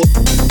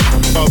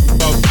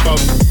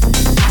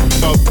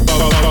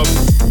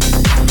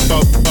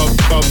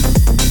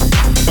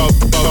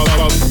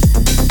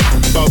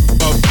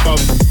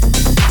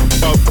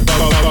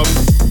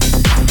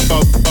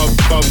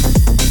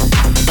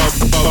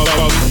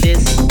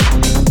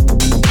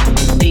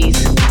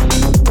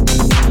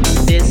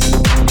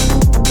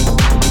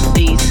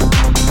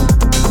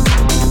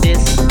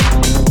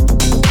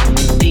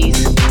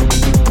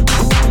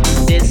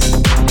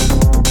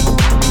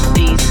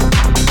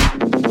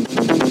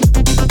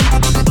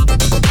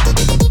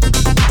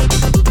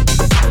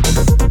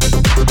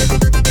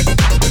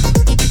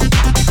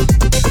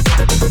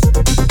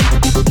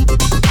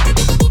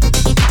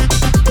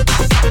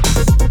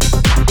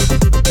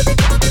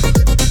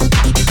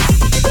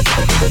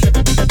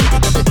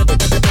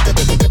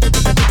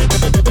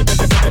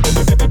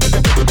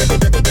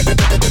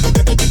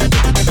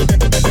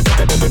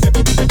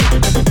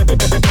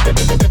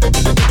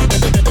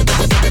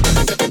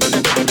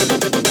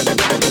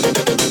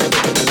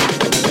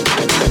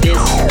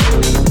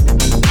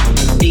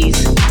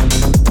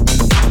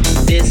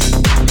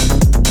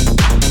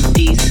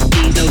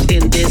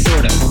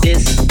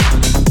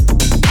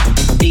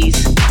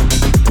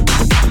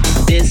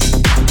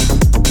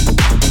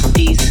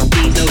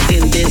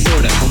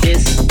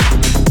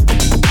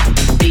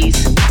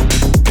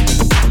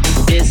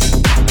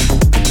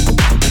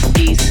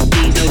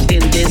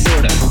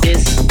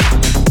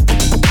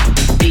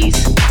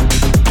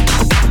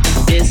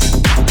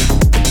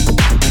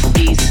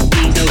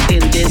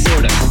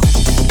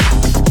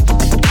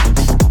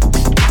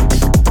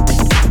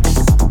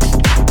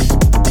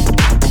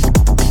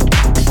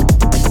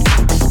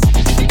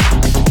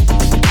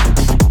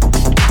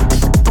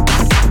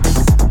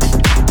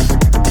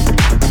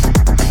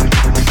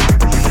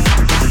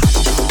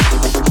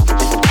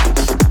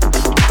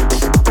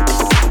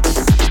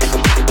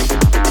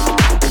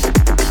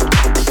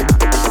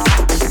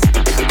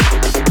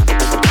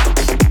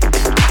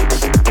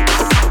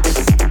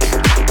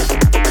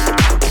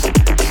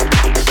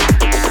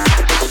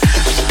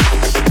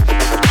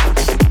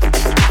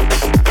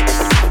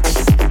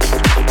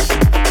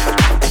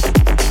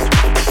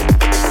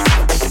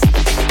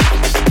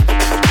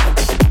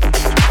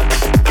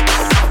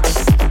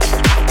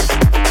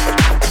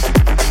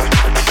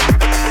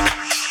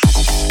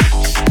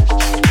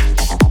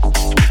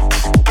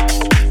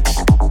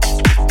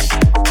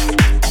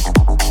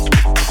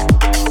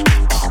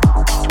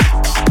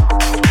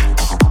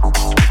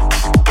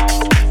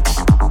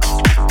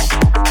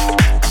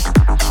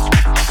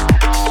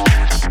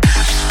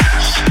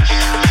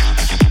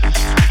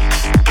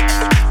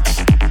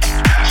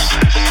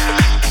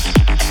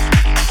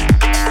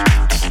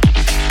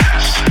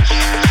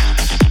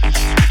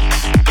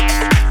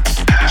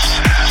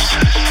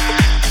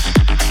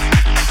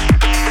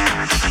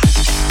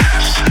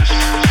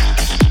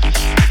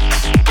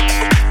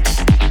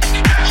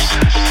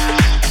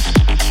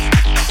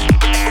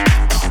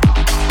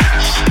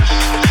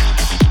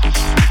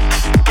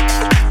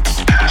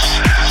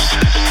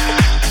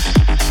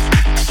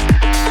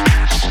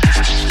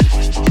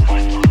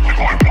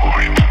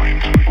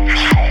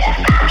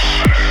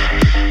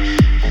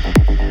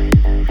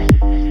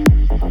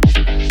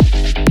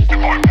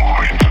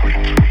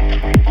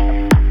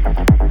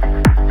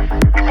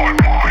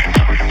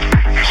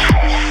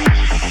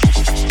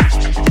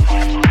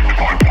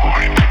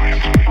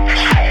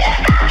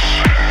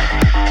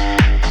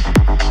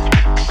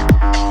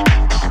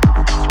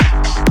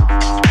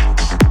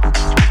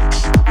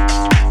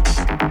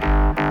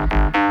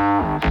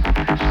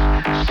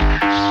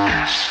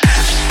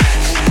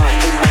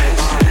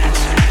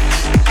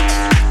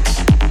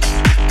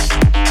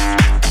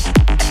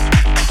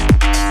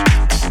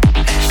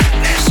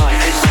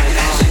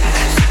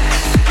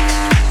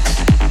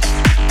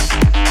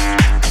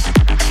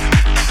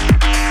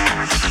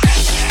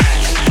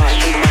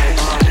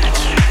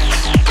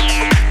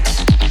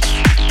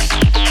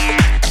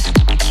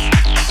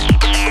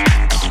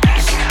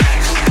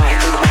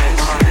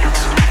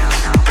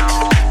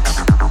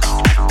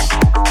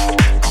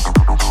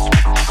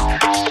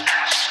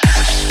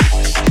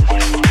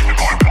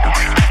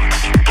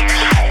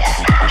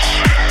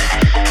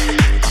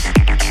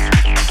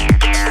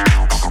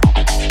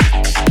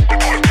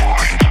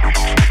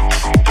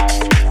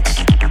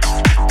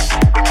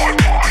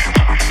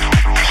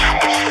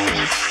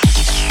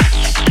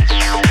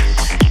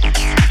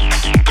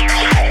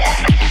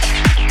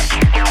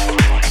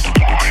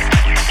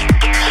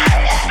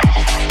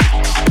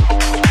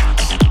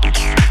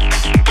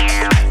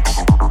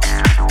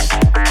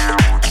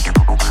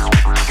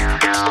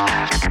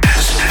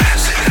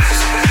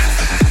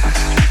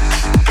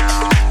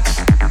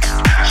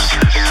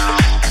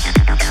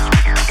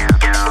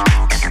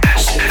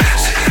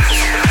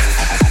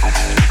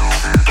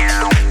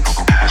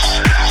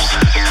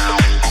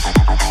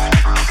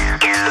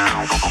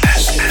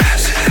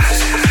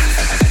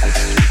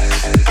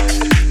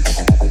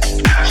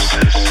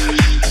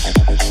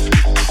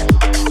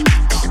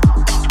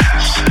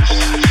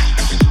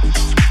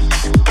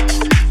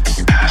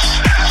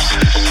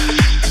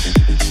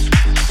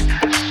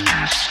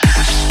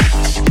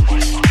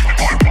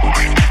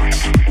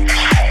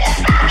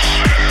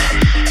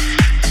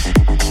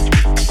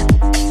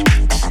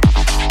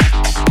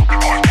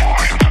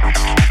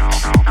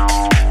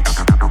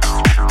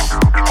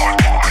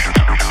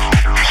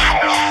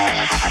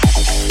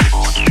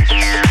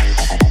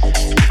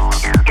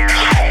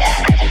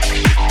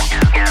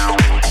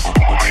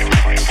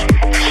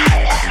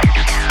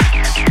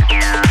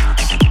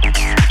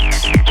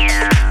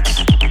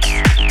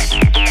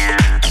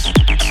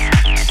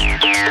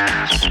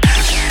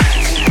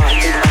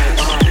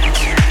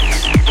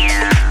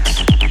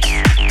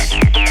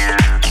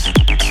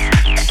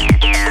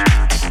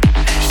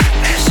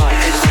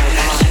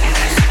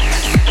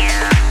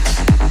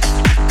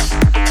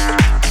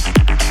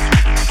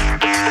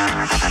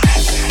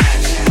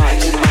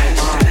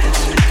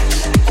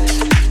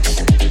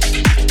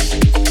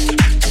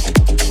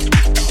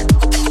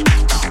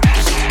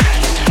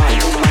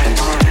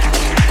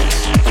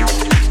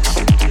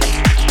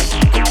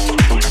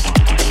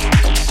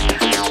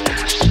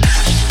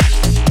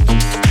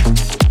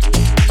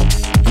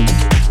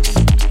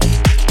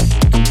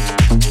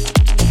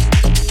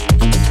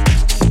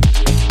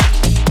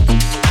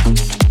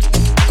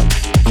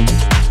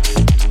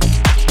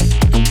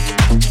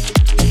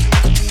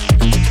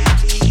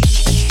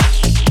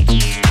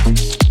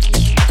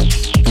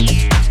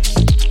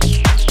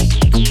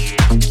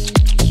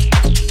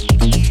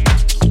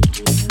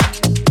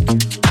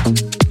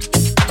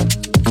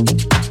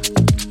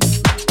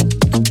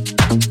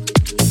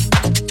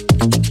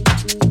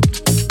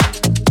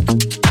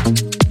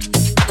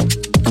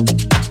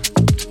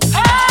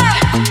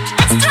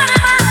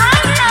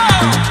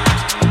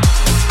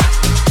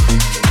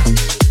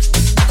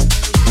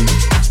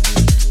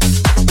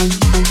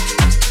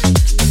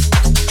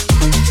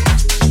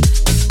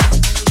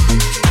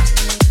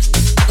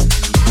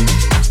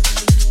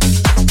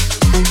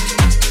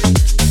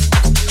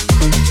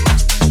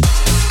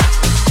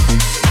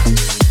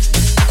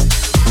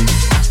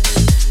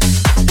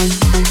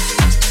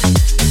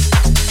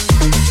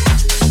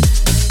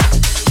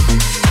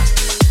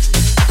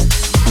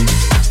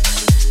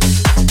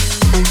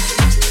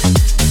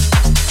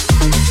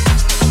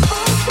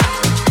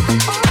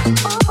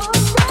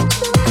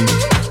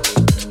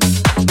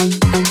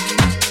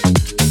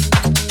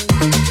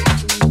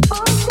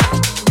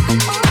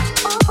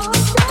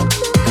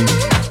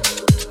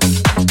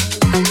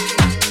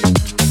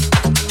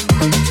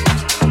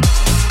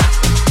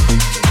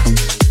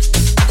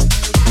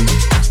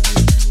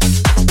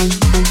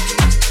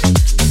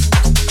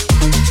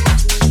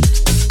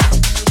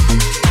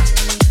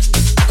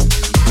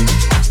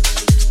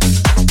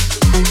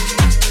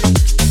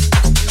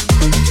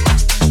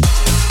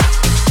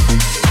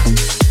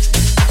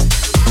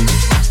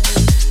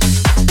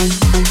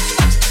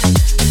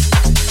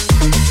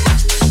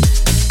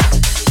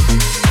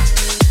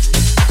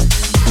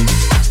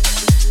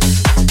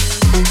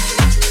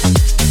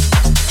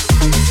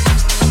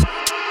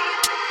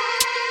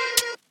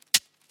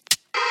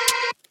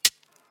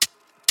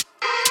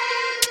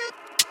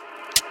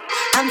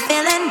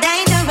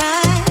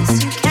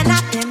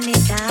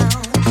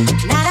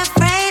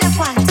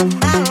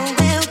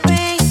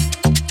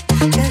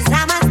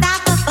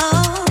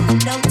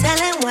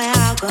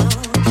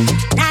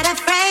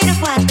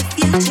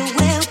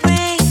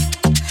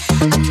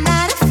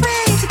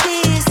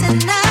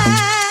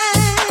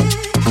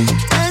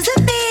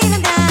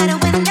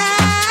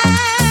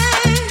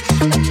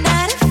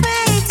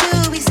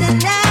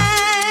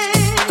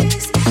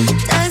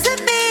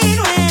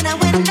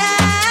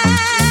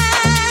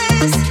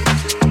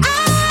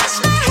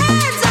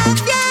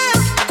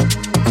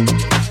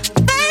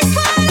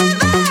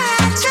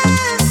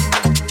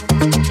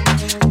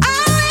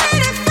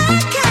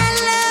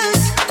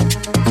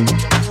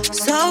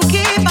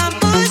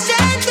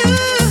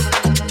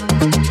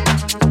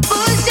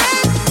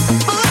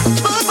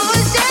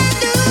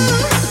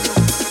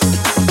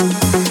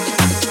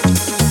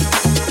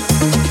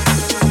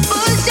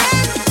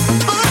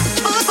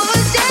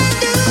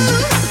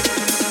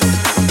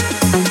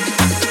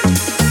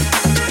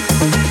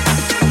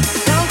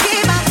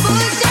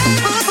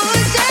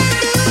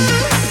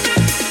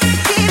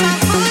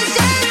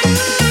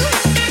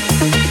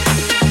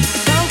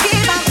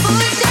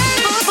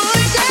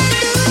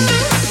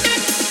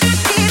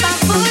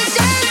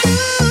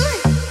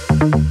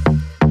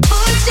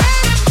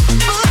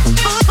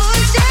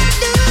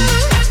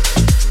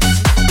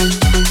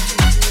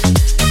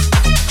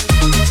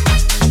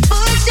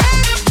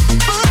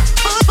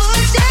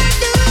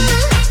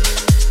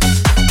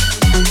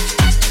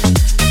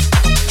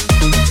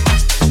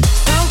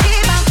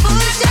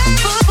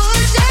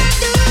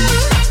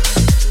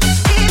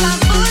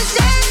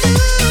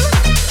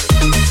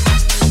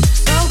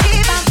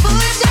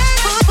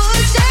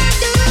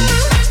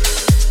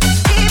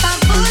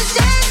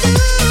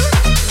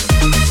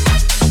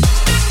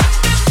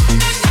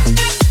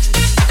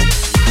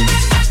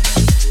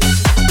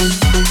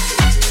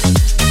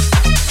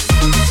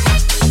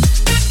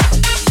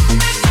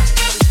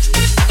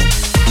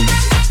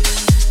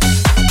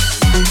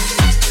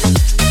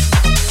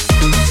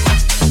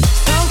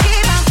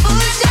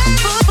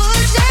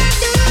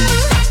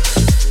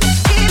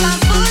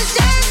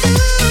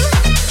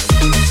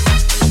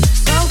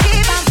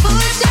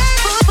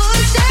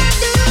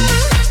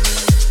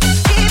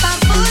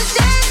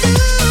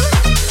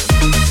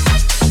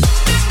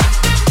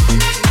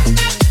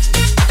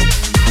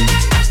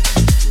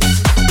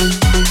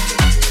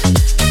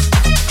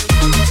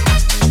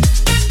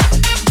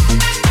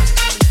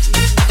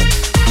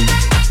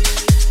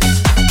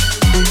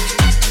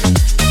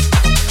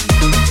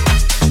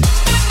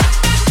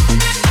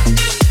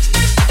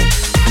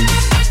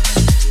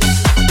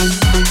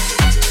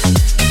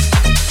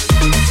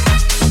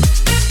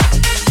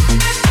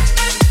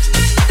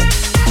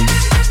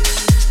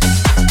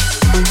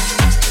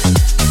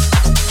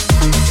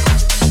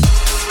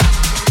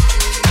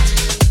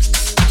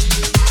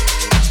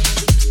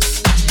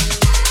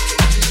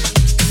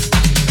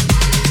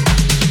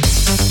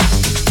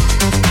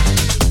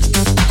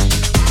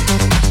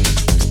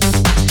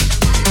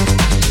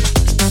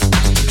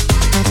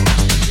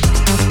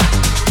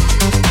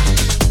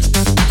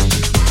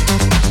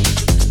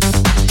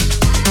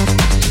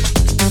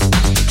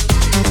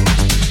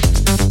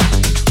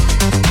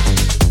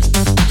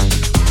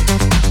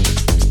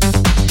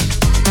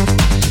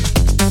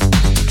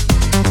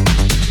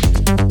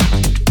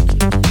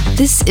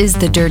 This is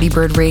the Dirty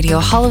Bird Radio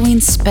Halloween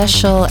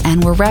special,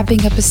 and we're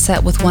wrapping up a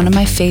set with one of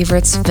my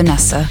favorites,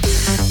 Vanessa.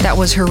 That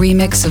was her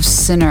remix of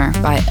Sinner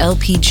by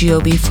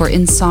LPGOB for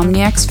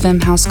Insomniac's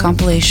Femhouse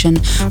compilation,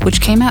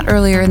 which came out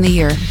earlier in the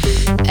year.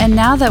 And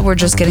now that we're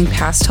just getting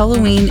past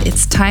Halloween,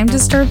 it's time to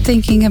start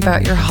thinking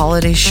about your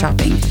holiday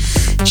shopping.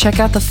 Check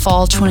out the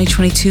Fall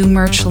 2022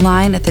 merch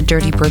line at the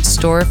Dirty Bird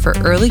store for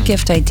early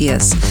gift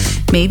ideas.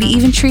 Maybe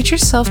even treat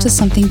yourself to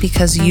something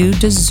because you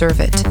deserve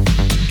it.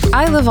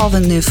 I love all the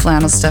new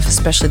flannel stuff,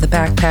 especially the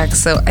backpacks,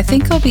 so I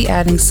think I'll be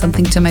adding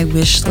something to my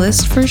wish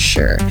list for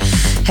sure.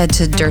 Head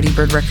to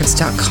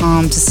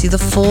dirtybirdrecords.com to see the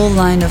full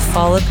line of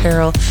fall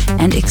apparel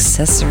and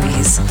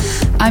accessories.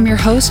 I'm your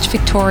host,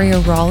 Victoria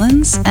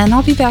Rollins, and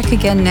I'll be back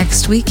again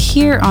next week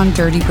here on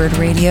Dirty Bird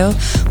Radio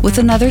with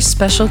another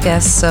special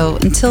guest. So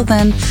until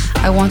then,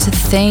 I want to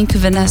thank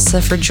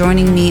Vanessa for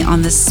joining me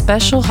on this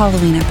special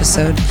Halloween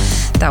episode.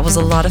 That was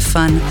a lot of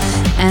fun.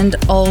 And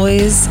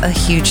always a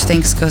huge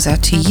thanks goes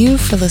out to you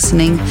for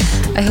listening.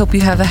 I hope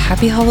you have a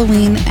happy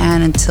Halloween,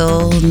 and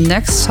until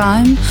next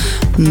time,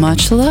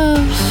 much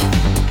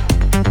love.